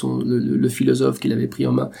Dömer, le philosophe qu'il avait pris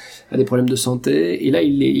en main, a des problèmes de santé. Et là,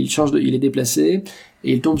 il est déplacé.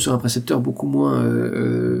 Et il tombe sur un précepteur beaucoup moins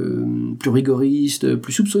plus rigoriste,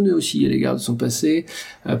 plus soupçonneux aussi à l'égard de son passé,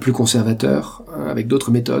 plus conservateur, avec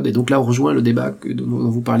d'autres méthodes. Et donc là, on rejoint le débat dont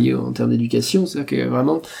vous parliez en termes d'éducation, c'est-à-dire que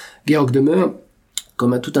vraiment, Georg Dahmer,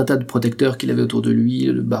 comme à tout un tas de protecteurs qu'il avait autour de lui,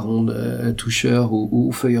 le baron Tuscher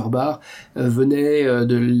ou Feuerbach, venait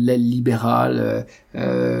de l'aile libérale,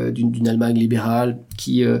 d'une Allemagne libérale,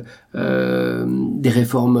 qui des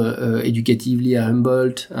réformes éducatives liées à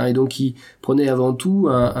Humboldt, et donc qui prenait avant tout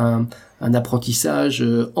un apprentissage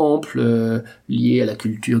ample lié à la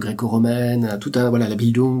culture gréco-romaine, à tout un la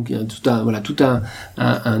Bildung,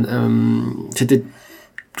 c'était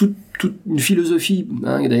toute une philosophie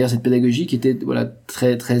derrière cette pédagogie qui était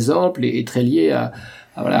très très ample et très liée à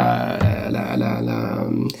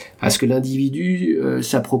ce que l'individu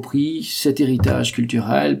s'approprie cet héritage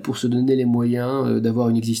culturel pour se donner les moyens d'avoir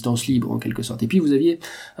une existence libre en quelque sorte. Et puis vous aviez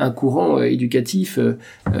un courant éducatif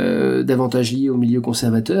davantage lié au milieu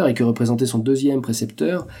conservateur et que représentait son deuxième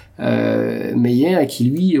précepteur, Meyer, qui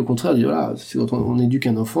lui au contraire dit quand on éduque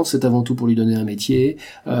un enfant, c'est avant tout pour lui donner un métier,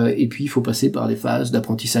 et puis il faut passer par des phases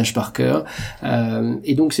d'apprentissage par cœur,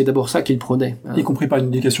 et donc c'est d'abord ça qu'il prenait, y compris par une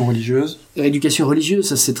éducation religieuse. L'éducation religieuse,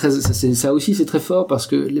 ça aussi c'est très fort parce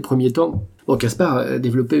que les premiers temps, Caspar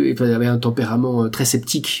avait un tempérament très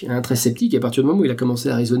sceptique, et à partir du moment où il a commencé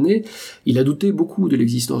à raisonner, il a douté beaucoup de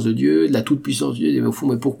l'existence de Dieu, de la toute-puissance de Dieu. Et au fond,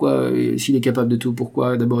 mais pourquoi, s'il est capable de tout,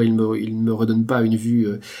 pourquoi d'abord il me redonne pas une vue,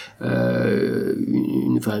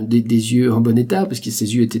 des yeux en bon état, parce que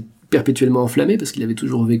ses yeux étaient perpétuellement enflammé parce qu'il avait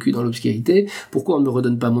toujours vécu dans l'obscurité. Pourquoi on ne me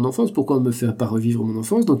redonne pas mon enfance? Pourquoi on ne me fait pas revivre mon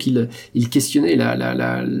enfance? Donc il questionnait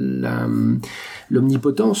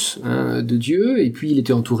l'omnipotence de Dieu, et puis il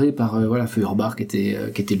était entouré par Feuerbach qui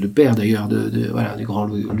était le père d'ailleurs du grand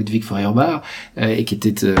Ludwig Feuerbach, et qui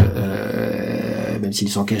était même s'il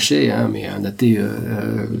s'en cachait, mais un athée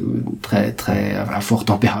très très fort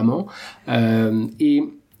tempérament, et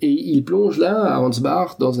il plonge là, à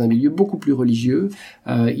Ansbach, dans un milieu beaucoup plus religieux.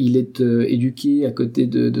 Il est éduqué à côté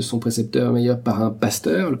de son précepteur Meyer par un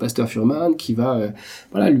pasteur, le pasteur Furman, qui va,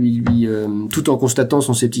 lui, tout en constatant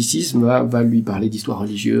son scepticisme, va lui parler d'histoire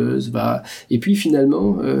religieuse, et puis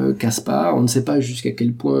finalement, Caspar, on ne sait pas jusqu'à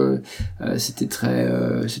quel point c'était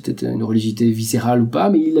une religiosité viscérale ou pas,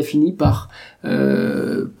 mais il a fini par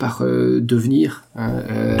devenir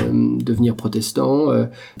protestant,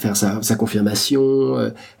 faire sa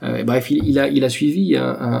confirmation. Bref, il a suivi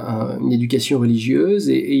une éducation religieuse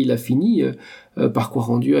et il a fini par croire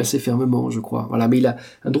en Dieu assez fermement, je crois. Mais il a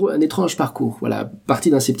un étrange parcours. Parti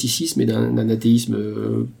d'un scepticisme et d'un athéisme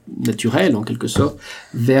naturel en quelque sorte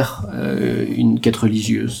vers une quête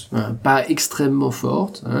religieuse, pas extrêmement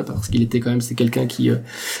forte, parce qu'il était quand même c'est quelqu'un qui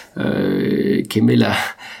aimait la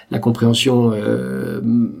compréhension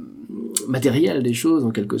matériel des choses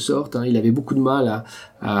en quelque sorte. Il avait beaucoup de mal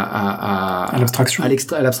à l'abstraction,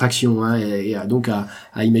 et donc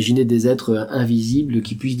à imaginer des êtres invisibles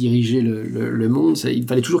qui puissent diriger le monde. Il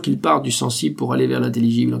fallait toujours qu'il parte du sensible pour aller vers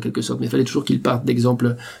l'intelligible en quelque sorte, mais il fallait toujours qu'il parte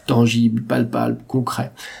d'exemples tangibles, palpables,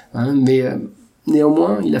 concrets. Mais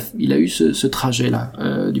néanmoins, il a eu ce trajet-là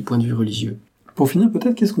du point de vue religieux. Pour finir,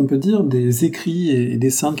 peut-être, qu'est-ce qu'on peut dire des écrits et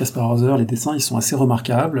dessins de Caspar Hauser? Les dessins, ils sont assez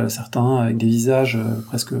remarquables, certains avec des visages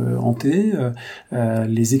presque hantés.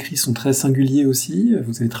 Les écrits sont très singuliers aussi.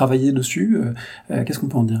 Vous avez travaillé dessus. Qu'est-ce qu'on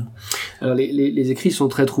peut en dire? Alors, les écrits sont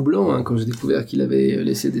très troublants. Quand j'ai découvert qu'il avait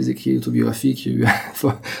laissé des écrits autobiographiques, il y a eu une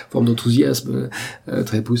forme d'enthousiasme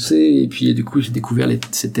très poussée. Et puis, du coup, j'ai découvert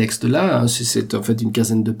ces textes-là. C'est en fait une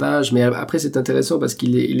quinzaine de pages. Mais après, c'est intéressant parce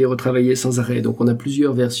qu'il les retravaillait sans arrêt. Donc, on a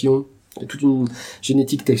plusieurs versions. Il y a toute une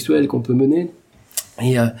génétique textuelle qu'on peut mener,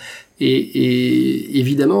 et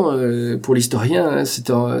évidemment pour l'historien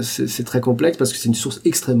c'est très complexe parce que c'est une source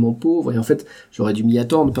extrêmement pauvre, et en fait j'aurais dû m'y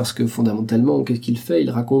attendre parce que fondamentalement qu'est-ce qu'il fait? Il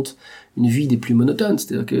raconte une vie des plus monotones,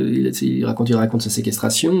 c'est-à-dire qu'il raconte sa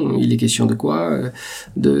séquestration. Il est question de quoi?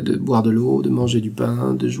 De boire de l'eau, de manger du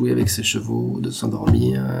pain, de jouer avec ses chevaux, de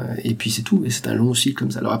s'endormir, et puis c'est tout, et c'est un long cycle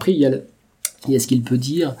comme ça. Alors après il y a ce qu'il peut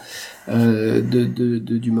dire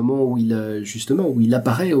du moment où il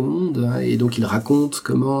apparaît au monde, et donc il raconte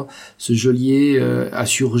comment ce geôlier a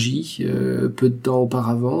surgi peu de temps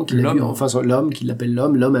auparavant, l'homme qu'il appelle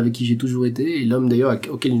l'homme avec qui j'ai toujours été, et l'homme d'ailleurs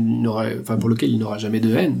pour lequel il n'aura jamais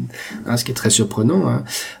de haine, ce qui est très surprenant.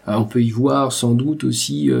 On peut y voir sans doute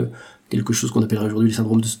aussi quelque chose qu'on appellerait aujourd'hui le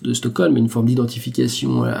syndrome de Stockholm, une forme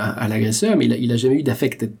d'identification à l'agresseur, mais il a jamais eu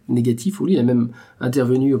d'affect négatif pour lui. Il a même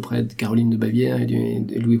intervenu auprès de Caroline de Bavière et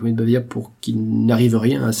de Louis Ier de Bavière pour qu'il n'arrive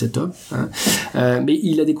rien à cet homme. Mais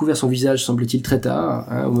il a découvert son visage, semble-t-il, très tard,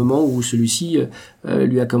 au moment où celui-ci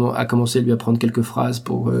a commencé à lui apprendre quelques phrases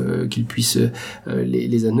pour qu'il puisse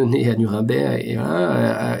les amener à Nuremberg et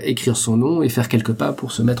à écrire son nom et faire quelques pas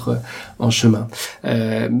pour se mettre en chemin.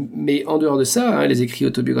 Mais en dehors de ça, les écrits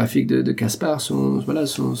autobiographiques de Caspar sont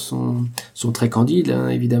très candides,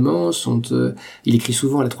 évidemment. Il écrit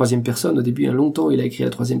souvent à la troisième personne. Au début, longtemps, il a écrit à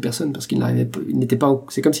la troisième personne parce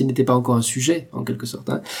c'est comme s'il n'était pas encore un sujet, en quelque sorte.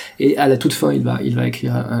 Et à la toute fin, il va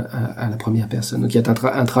écrire à la première personne. Donc il y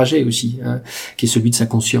a un trajet aussi, qui est celui de sa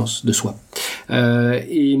conscience, de soi.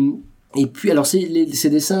 Et puis, alors, ces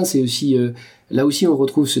dessins, c'est aussi, là aussi, on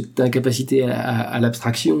retrouve cette incapacité à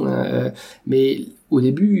l'abstraction, mais au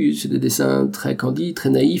début, c'est des dessins très candides, très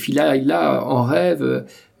naïfs. Il a en rêve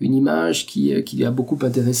une image qui a beaucoup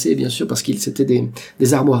intéressé, bien sûr, parce c'était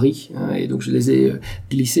des armoiries, et donc je les ai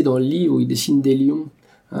glissées dans le livre où il dessine des lions.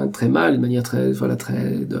 Très mal, de manière très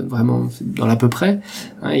vraiment dans l'à peu près,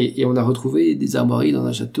 et on a retrouvé des armoiries dans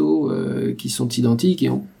un château qui sont identiques,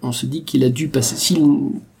 et on se dit qu'il a dû passer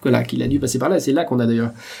qu'il a dû passer par là. C'est là qu'on a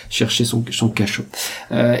d'ailleurs cherché son cachot.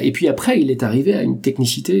 Et puis après, il est arrivé à une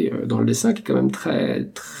technicité dans le dessin qui est quand même très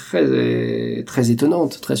très très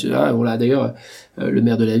étonnante. Voilà, d'ailleurs, le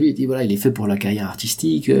maire de la ville dit voilà, il est fait pour la carrière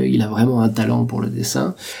artistique, il a vraiment un talent pour le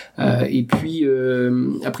dessin. Et puis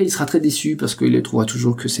après, il sera très déçu parce qu'il trouvera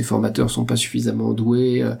toujours que ses formateurs sont pas suffisamment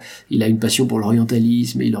doués. Il a une passion pour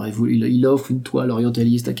l'orientalisme, et il offre une toile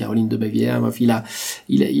orientaliste à Caroline de Bavière. Bref,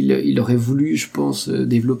 il aurait voulu, je pense,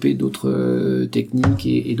 développer d'autres techniques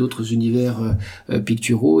et d'autres univers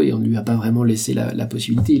picturaux, et on ne lui a pas vraiment laissé la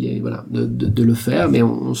possibilité de le faire. Mais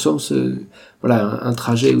on sent un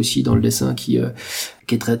trajet aussi dans le dessin qui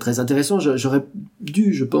est très très intéressant. J'aurais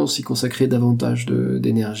dû, je pense, y consacrer davantage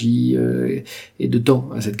d'énergie et de temps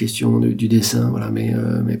à cette question du dessin.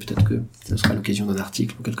 Mais peut-être que ça sera l'occasion d'un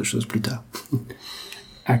article ou quelque chose plus tard.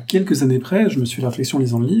 À quelques années près, je me suis fait la réflexion en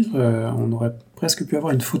lisant le livre, on aurait presque pu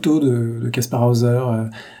avoir une photo de Caspar Hauser.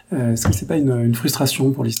 Est-ce que c'est pas une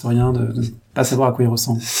frustration pour l'historien de pas savoir à quoi il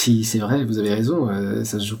ressemble? Si, c'est vrai, vous avez raison,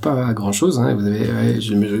 ça se joue pas à grand chose, Vous avez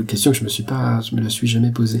une question que je me la suis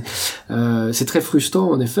jamais posée. C'est très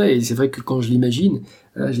frustrant en effet, et c'est vrai que quand je l'imagine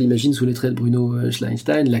sous les traits de Bruno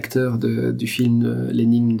Schleifstein, l'acteur du film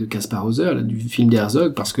L'énigme de Caspar Hauser, du film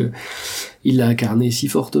d'Herzog, parce que il l'a incarné si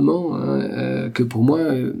fortement que pour moi,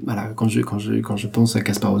 quand je pense à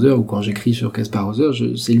Caspar Hauser ou quand j'écris sur Caspar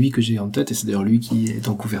Hauser, c'est lui que j'ai en tête, et c'est d'ailleurs lui qui est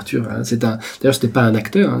en couverture. D'ailleurs, c'était pas un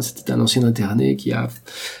acteur, c'était un ancien interné qui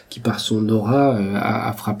par son aura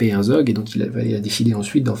a frappé Herzog, et donc il a décidé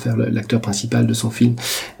ensuite d'en faire l'acteur principal de son film.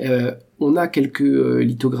 On a quelques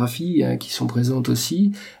lithographies qui sont présentes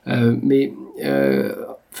aussi, mais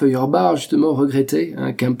Feuerbach justement regrettait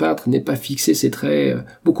qu'un peintre n'ait pas fixé ses traits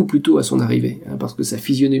beaucoup plus tôt à son arrivée, parce que sa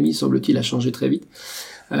physionomie, semble-t-il, a changé très vite.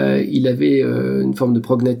 Il avait une forme de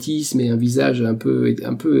prognatisme et un visage un peu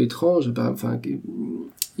étrange,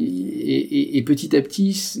 et petit à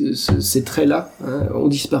petit, ces traits-là ont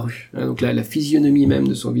disparu. Donc la physionomie même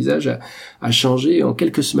de son visage a changé en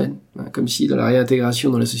quelques semaines, comme si dans la réintégration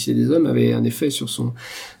dans la société des hommes avait un effet sur son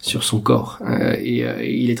corps. Et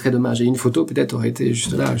il est très dommage. Et une photo peut-être aurait été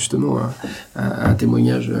justement un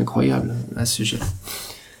témoignage incroyable à ce sujet.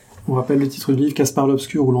 On rappelle le titre du livre, Caspar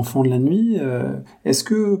l'Obscur ou l'Enfant de la Nuit. Est-ce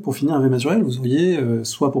que, pour finir Hervé Mazurel, vous auriez,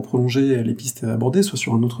 soit pour prolonger les pistes abordées, soit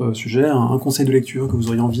sur un autre sujet, un conseil de lecture que vous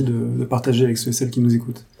auriez envie de partager avec ceux et celles qui nous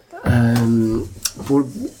écoutent?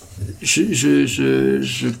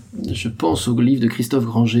 Je pense au livre de Christophe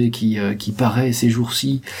Granger qui paraît ces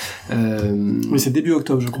jours-ci. Oui, c'est début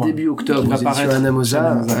octobre, je crois. Début octobre, aux éditions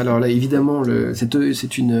Anamosa. Alors là, évidemment,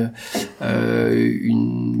 c'est une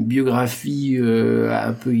biographie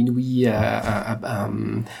un peu inouïe à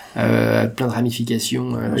plein de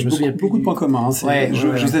ramifications. Je me souviens beaucoup de points communs.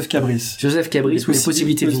 Joseph Cabris. Joseph Cabris, les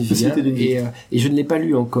possibilités d'une vie. Et je ne l'ai pas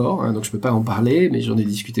lu encore, donc je peux pas en parler, mais j'en ai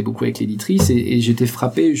discuté beaucoup avec l'éditrice, et j'étais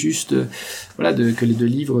frappé juste que les deux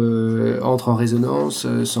livres entrent en résonance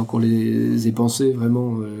sans qu'on les ait pensés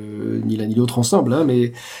vraiment ni l'un ni l'autre ensemble,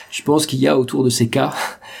 mais je pense qu'il y a autour de ces cas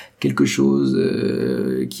quelque chose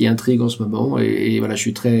qui intrigue en ce moment, et voilà, je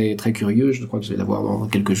suis très très curieux. Je crois que je vais l'avoir dans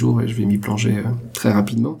quelques jours et je vais m'y plonger très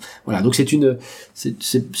rapidement. Voilà, donc c'est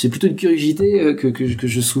plutôt une curiosité que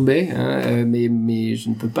je soumets, mais je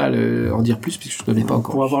ne peux pas en dire plus puisque je ne connais pas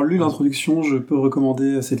encore. Pour avoir lu l'introduction, je peux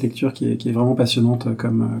recommander cette lecture qui est vraiment passionnante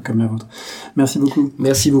comme la vôtre. Merci beaucoup.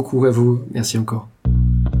 Merci beaucoup à vous. Merci encore.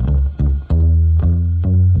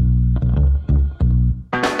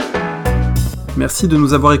 Merci de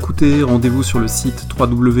nous avoir écoutés. Rendez-vous sur le site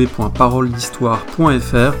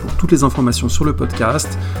www.paroledhistoire.fr pour toutes les informations sur le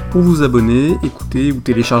podcast, pour vous abonner, écouter ou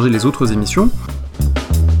télécharger les autres émissions.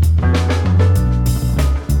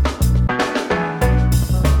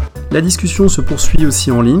 La discussion se poursuit aussi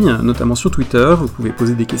en ligne, notamment sur Twitter. Vous pouvez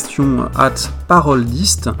poser des questions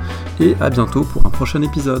 @paroledist et à bientôt pour un prochain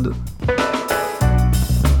épisode.